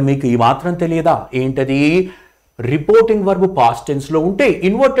 మరి మీకు ఈ మాత్రం తెలియదా? ఏంటది? రిపోర్టింగ్ వర్బ్ పాస్ట్ టెన్స్ లో ఉంటే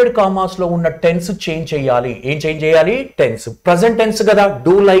ఇన్వర్టెడ్ కామాస్ లో ఉన్న టెన్స్ చేంజ్ చేయాలి. ఏం చేంజ్ చేయాలి? టెన్స్. ప్రజెంట్ టెన్స్ కదా,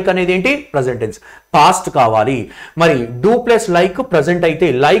 డూ లైక్ అనేది ఏంటి? Present tense. పాస్ట్ కావాలి. మరి డూ ప్లస్ లైక్ ప్రజెంట్ అయితే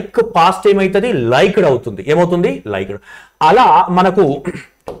లైక్ పాస్ట్ ఏమైతుంది? లైక్డ్ అవుతుంది. ఏమవుతుంది? లైక్డ్. అలా మనకు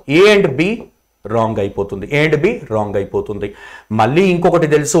ఏ అండ్ బి రాంగ్ అయిపోతుంది. ఏ అండ్ బి రాంగ్ అయిపోతుంది. మళ్ళీ ఇంకొకటి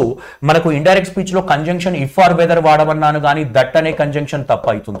తెలుసు మనకు, ఇండైరెక్ట్ స్పీచ్ లో కంజంక్షన్ ఇఫ్ ఆర్ వెదర్ వాడమన్నాను కానీ దట్ అనే కంజంక్షన్ తప్పు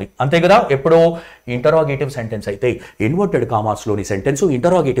అవుతుంది. అంతే కదా. ఎప్పుడో ఇంటరాగేటివ్ సెంటెన్స్ అయితే, ఇన్వర్టెడ్ కామాస్ లోని సెంటెన్స్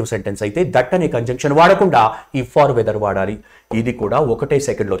ఇంటరాగేటివ్ సెంటెన్స్ అయితే దట్ అనే కంజంక్షన్ వాడకుండా ఇఫ్ ఆర్ వెదర్ వాడాలి. ఇది కూడా ఒకటే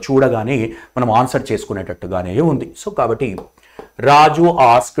సెకండ్ లో చూడగానే మనం ఆన్సర్ చేసుకునేటట్టుగానే ఉంది. సో కాబట్టి రాజు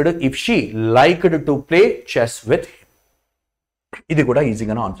asked if she liked to play chess with. ఇది కూడా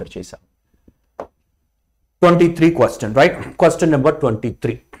ఈజీగానే ఆన్సర్ చేశాం. 23 question, right? Question number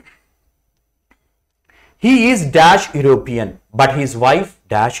 23. He is dash European, but his wife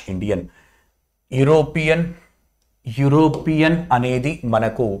dash Indian. European అనేది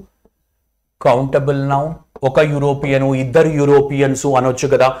మనకు కౌంటబుల్ నౌన్. ఒక యూరోపియన్, ఇద్దరు యూరోపియన్స్ అనొచ్చు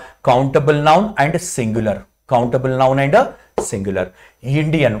కదా. Countable noun and singular. Countable noun and singular.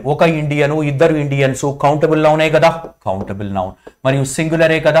 Indian, ఒక ఇండియను, ఇద్దరు ఇండియన్స్, కౌంటబుల్ నౌనే కదా, కౌంటబుల్ నౌన్. మరియు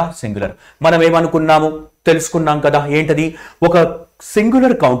సింగులరే కదా, సింగులర్. మనం ఏమనుకున్నాము? తెలుసుకున్నాం కదా. ఏంటది? ఒక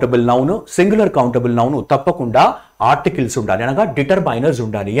సింగులర్ కౌంటబుల్ నౌన్ తప్పకుండా ఆర్టికల్స్ ఉండాలి, అనగా డిటర్మైనర్స్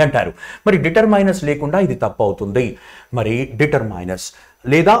ఉండాలి అంటారు. మరి డిటర్మైనర్స్ లేకుండా ఇది తప్పు అవుతుంది. మరి డిటర్మైనర్స్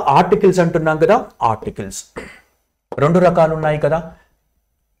లేదా ఆర్టికల్స్ అంటున్నాం కదా. ఆర్టికల్స్ రెండు రకాలు ఉన్నాయి కదా.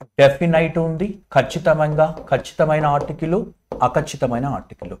 డెఫినైట్ ఉంది, ఖచ్చితమైన ఆర్టికల్, అఖచ్చితమైన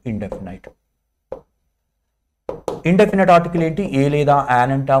ఆర్టికల్. ఇండెఫినెట్ ఆర్టికల్ ఏంటి? ఏ లేదా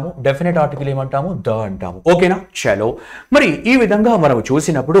యాన్ అంటాము. డెఫినెట్ ఆర్టికల్ ఏమంటాము? ద అంటాము. ఓకేనా? చలో. మరి ఈ విధంగా మనం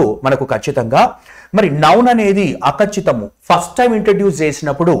చూసినప్పుడు మనకు ఖచ్చితంగా మరి నౌన్ అనేది అఖచ్చితము. ఫస్ట్ టైం ఇంట్రడ్యూస్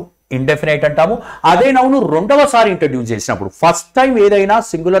చేసినప్పుడు ఇండెఫినైట్ అంటాము. అదే నౌన్ రెండవసారి ఇంట్రడ్యూస్ చేసినప్పుడు, ఫస్ట్ టైం ఏదైనా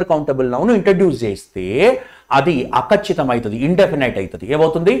సింగులర్ కౌంటబుల్ నౌన్ ఇంట్రడ్యూస్ చేస్తే అది అఖచ్చితం అవుతుంది, ఇండెఫినైట్ అవుతుంది.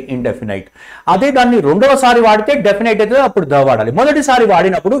 ఏమవుతుంది? ఇండెఫినైట్. అదే దాన్ని రెండవసారి వాడితే డెఫినైట్ అవుతుంది, అప్పుడు ద వాడాలి. మొదటిసారి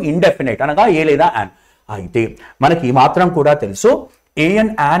వాడినప్పుడు ఇండెఫినైట్ అనగా ఏ లేదా యాన్. అయితే మనకి ఈ మాత్రం కూడా తెలుసు, ఏఎన్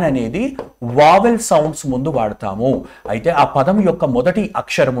యాన్ అనేది వావెల్ సౌండ్స్ ముందు వాడతాము. అయితే ఆ పదం యొక్క మొదటి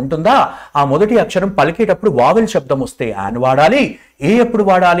అక్షరం ఉంటుందా, ఆ మొదటి అక్షరం పలికేటప్పుడు వావెల్ శబ్దం వస్తే యాన్ వాడాలి. ఏ ఎప్పుడు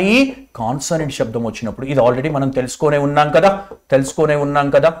వాడాలి? కాన్సనెంట్ శబ్దం వచ్చినప్పుడు. ఇది ఆల్రెడీ మనం తెలుసుకునే ఉన్నాం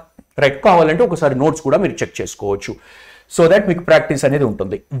కదా. రైట్. కావాలంటే ఒకసారి నోట్స్ కూడా మీరు చెక్ చేసుకోవచ్చు. సో దట్ మీకు ప్రాక్టీస్ అనేది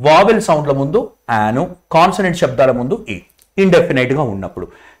ఉంటుంది. వావెల్ సౌండ్ల ముందు యాను, కాన్సనెంట్ శబ్దాల ముందు ఏ, ఇండెఫినైట్ గా ఉన్నప్పుడు.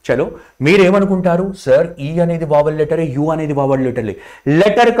 చలో, మీరేమనుకుంటారు? సార్ ఈ అనేది వావెల్ లెటరే, యు అనేది వావెల్ లెటర్లే.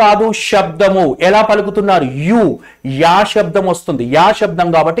 లెటర్ కాదు, శబ్దము. ఎలా పలుకుతున్నారు? యు, యా శబ్దం వస్తుంది. యా శబ్దం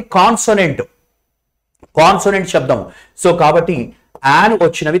కాబట్టి కాన్సనెంట్ శబ్దం. సో కాబట్టి యాన్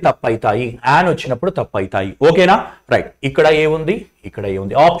వచ్చినవి తప్పైతాయి, యాన్ వచ్చినప్పుడు తప్పైతాయి. ఓకేనా? రైట్. ఇక్కడ ఏముంది?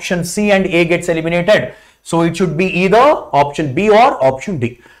 Option C and A gets eliminated. So it should be either option B are option D.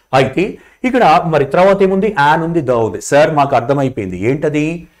 అయితే ఇక్కడ మరి తర్వాత ఏముంది, యాన్ ఉంది, ద ఉంది. సార్ మాకు అర్థమైపోయింది, ఏంటది,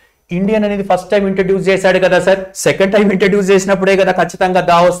 ఇండియన్ అనేది ఫస్ట్ టైం ఇంట్రడ్యూస్ చేశాడు కదా సార్, సెకండ్ టైం ఇంట్రడ్యూస్ చేసినప్పుడే కదా ఖచ్చితంగా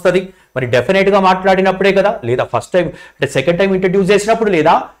దా వస్తుంది, మరి డెఫినెట్ గా మాట్లాడినప్పుడే కదా, లేదా ఫస్ట్ టైం అంటే సెకండ్ టైం ఇంట్రడ్యూస్ చేసినప్పుడు,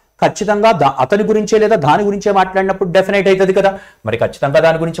 లేదా ఖచ్చితంగా అతని గురించే లేదా దాని గురించే మాట్లాడినప్పుడు డెఫినెట్ అవుతుంది కదా, మరి ఖచ్చితంగా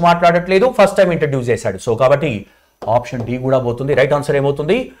దాని గురించి మాట్లాడట్లేదు, ఫస్ట్ టైం ఇంట్రడ్యూస్ చేశాడు. సో కాబట్టి ఆప్షన్ డి కూడా పోతుంది. రైట్ ఆన్సర్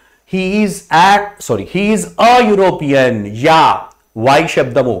ఏమవుతుంది, he's a European. Yeah, why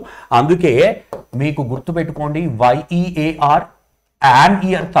శబ్దము, అందుకే మీకు గుర్తుపెట్టుకోండి, వైఈఏఆర్ యాన్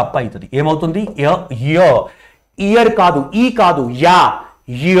ఇయర్ తప్ప అవుతుంది, ఏమవుతుంది, ఇయర్ కాదు, ఈ కాదు, యా,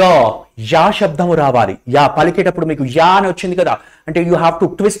 యా శబ్దము రావాలి. యా పలికేటప్పుడు మీకు యా అని వచ్చింది కదా, అంటే you have to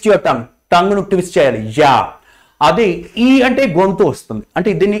twist your tongue ను ట్విస్ట్ చేయాలి, యా. అదే ఈ అంటే గొంతు వస్తుంది, అంటే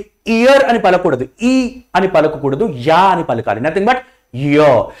దీన్ని ఇయర్ అని పలకూడదు, ఈ అని పలకకూడదు, యా అని పలకాలి, నథింగ్ బట్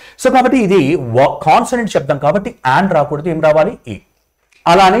యో. సో కాబట్టి ఇది కాన్సనెంట్ శబ్దం కాబట్టి యాన్ రాకూడదు, ఏం రావాలి, ఈ.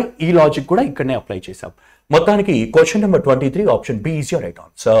 అలానే ఈ లాజిక్ కూడా ఇక్కడనే అప్లై చేసాం. మొత్తానికి question number 23 option B is your right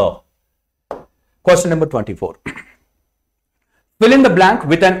answer. Question number 24, fill in the blank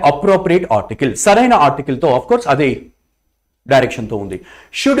with an appropriate article. సరైన ఆర్టికల్ తో, ఆఫ్ కోర్స్ అదే డైరెక్షన్ తో ఉంది.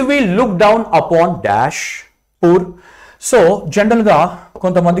 Should we look down upon dash poor. So general గా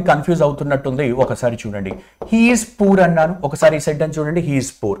కొంతమంది confuse అవుతున్నట్టుంది, ఒకసారి చూడండి, he's poor అన్నాను, ఒకసారి ఈ సెంటెన్స్ చూడండి, హీఈస్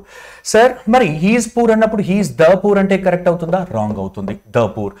పూర్. సార్ మరి హీఈస్ పూర్ అన్నప్పుడు హీఈస్ ద పూర్ అంటే కరెక్ట్ అవుతుందా, రాంగ్ అవుతుంది, the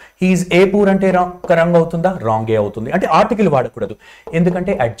poor. He's a poor అంటే రాంగ్ అవుతుందా, రాంగ్ ఏ అవుతుంది. అంటే ఆర్టికల్ వాడకూడదు,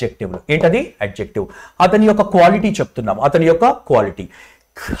 ఎందుకంటే అడ్జెక్టివ్. ఏంటది, అడ్జెక్టివ్. అతని యొక్క క్వాలిటీ చెప్తున్నాం, అతని యొక్క క్వాలిటీ.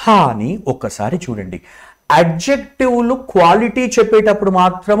 కానీ ఒక్కసారి చూడండి, అడ్జెక్టివ్లు క్వాలిటీ చెప్పేటప్పుడు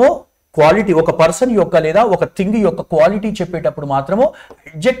మాత్రము, క్వాలిటీ ఒక పర్సన్ యొక్క లేదా ఒక థింగ్ యొక్క క్వాలిటీ చెప్పేటప్పుడు మాత్రము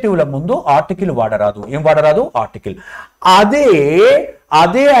అడ్జెక్టివ్ల ముందు ఆర్టికల్ వాడరాదు. ఏం వాడరాదు, ఆర్టికల్.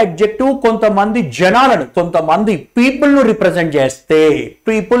 అదే అడ్జెక్టివ్ కొంతమంది జనాలను, కొంతమంది పీపుల్ ను రిప్రజెంట్ చేస్తే,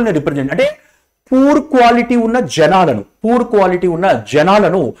 పీపుల్ ని రిప్రజెంట్ అంటే పూర్ క్వాలిటీ ఉన్న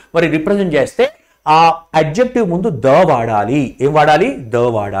జనాలను మరి రిప్రజెంట్ చేస్తే ఆ అడ్జెక్టివ్ ముందు ద వాడాలి. ఏం వాడాలి, ద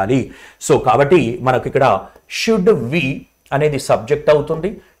వాడాలి. సో కాబట్టి మనకి ఇక్కడ షుడ్ వి అనేది సబ్జెక్ట్ అవుతుంది,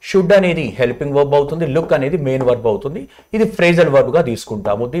 షుడ్ అనేది హెల్పింగ్ వర్బ్ అవుతుంది, లుక్ అనేది మెయిన్ వర్బ్ అవుతుంది. ఇది ఫ్రేజల్ వర్బ్ గా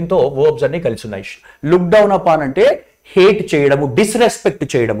తీసుకుంటాము. దీంతో వర్బ్స్ అన్ని కలిసి ఉన్నాయి. లుక్ డౌన్ అపాన్ అంటే హేట్ చేయడము, డిస్రెస్పెక్ట్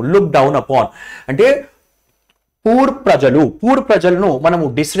చేయడము. లుక్ డౌన్ అపాన్ అంటే పూర్ ప్రజలను మనము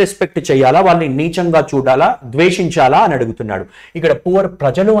డిస్రెస్పెక్ట్ చేయాలా, వాళ్ళని నీచంగా చూడాలా, ద్వేషించాలా అని అడుగుతున్నాడు. ఇక్కడ పూర్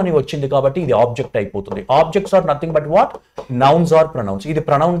ప్రజలు అని వచ్చింది కాబట్టి ఇది ఆబ్జెక్ట్ అయిపోతుంది. Objects are nothing but what, nouns are pronounce. ఇది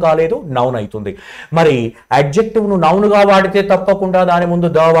ప్రొనౌన్ కాలేదు, నౌన్ అవుతుంది. మరి అడ్జెక్టివ్ ను నౌన్ గా వాడితే తప్పకుండా దాని ముందు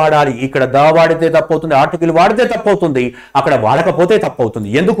ద వాడాలి. ఇక్కడ ద వాడితే తప్పవుతుంది, ఆర్టికల్ వాడితే తప్పవుతుంది, అక్కడ వాడకపోతే తప్పవుతుంది.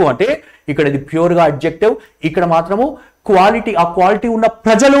 ఎందుకు అంటే ఇక్కడ ఇది ప్యూర్ గా అడ్జెక్టివ్, ఇక్కడ మాత్రము క్వాలిటీ, ఆ క్వాలిటీ ఉన్న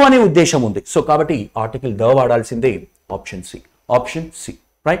ప్రజలు అనే ఉద్దేశం ఉంది. సో కాబట్టి ఆర్టికల్ ద వాడాల్సిందే, option C,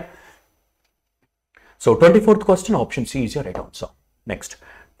 right. So 24th question option C is your right answer. Next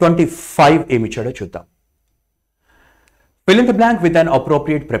 25 ఏమి ఇచ్చాడో చూద్దాం. Fill in the blank with an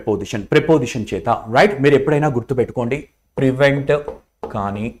appropriate preposition చేత, రైట్. మీరు ఎప్పుడైనా గుర్తుపెట్టుకోండి, ప్రివెంట్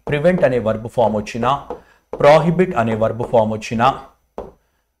కానీ, ప్రివెంట్ అనే వర్బ్ ఫామ్ వచ్చినా, ప్రోహిబిట్ అనే వర్బ్ ఫామ్ వచ్చినా,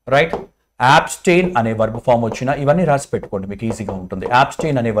 రైట్, abstain అనే వర్బ్ ఫామ్ వచ్చినా, ఇవన్నీ రాసి పెట్టుకోండి, మీకు ఈజీగా ఉంటుంది.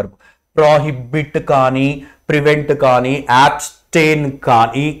 abstain అనే వర్బ్, ప్రోహిబిట్ కానీ, ప్రివెంట్ కానీ, abstain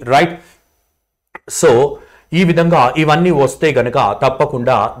కానీ, రైట్. సో ఈ విధంగా ఇవన్నీ వస్తే గనక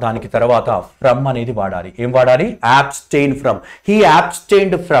తప్పకుండా దానికి తర్వాత ఫ్రమ్ అనేది వాడాలి. ఏం వాడాలి, abstain from. he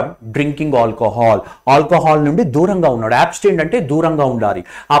abstained from drinking alcohol నుండి దూరంగా ఉన్నాడు. abstain అంటే దూరంగా ఉండాలి,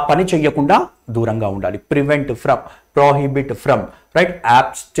 ఆ పని చెయ్యకుండా దూరంగా ఉండాలి. Prevent from, prohibit from, right,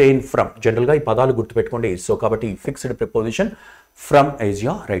 abstain from. General గా ఈ పదాలు గుర్తుపెట్టుకోండి. సో కాబట్టి fixed preposition from is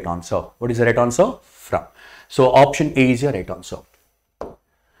your right answer. What is the right answer, from. So option A is your right answer.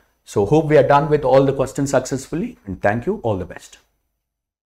 So hope we are done with all the questions successfully, and thank you, all the best.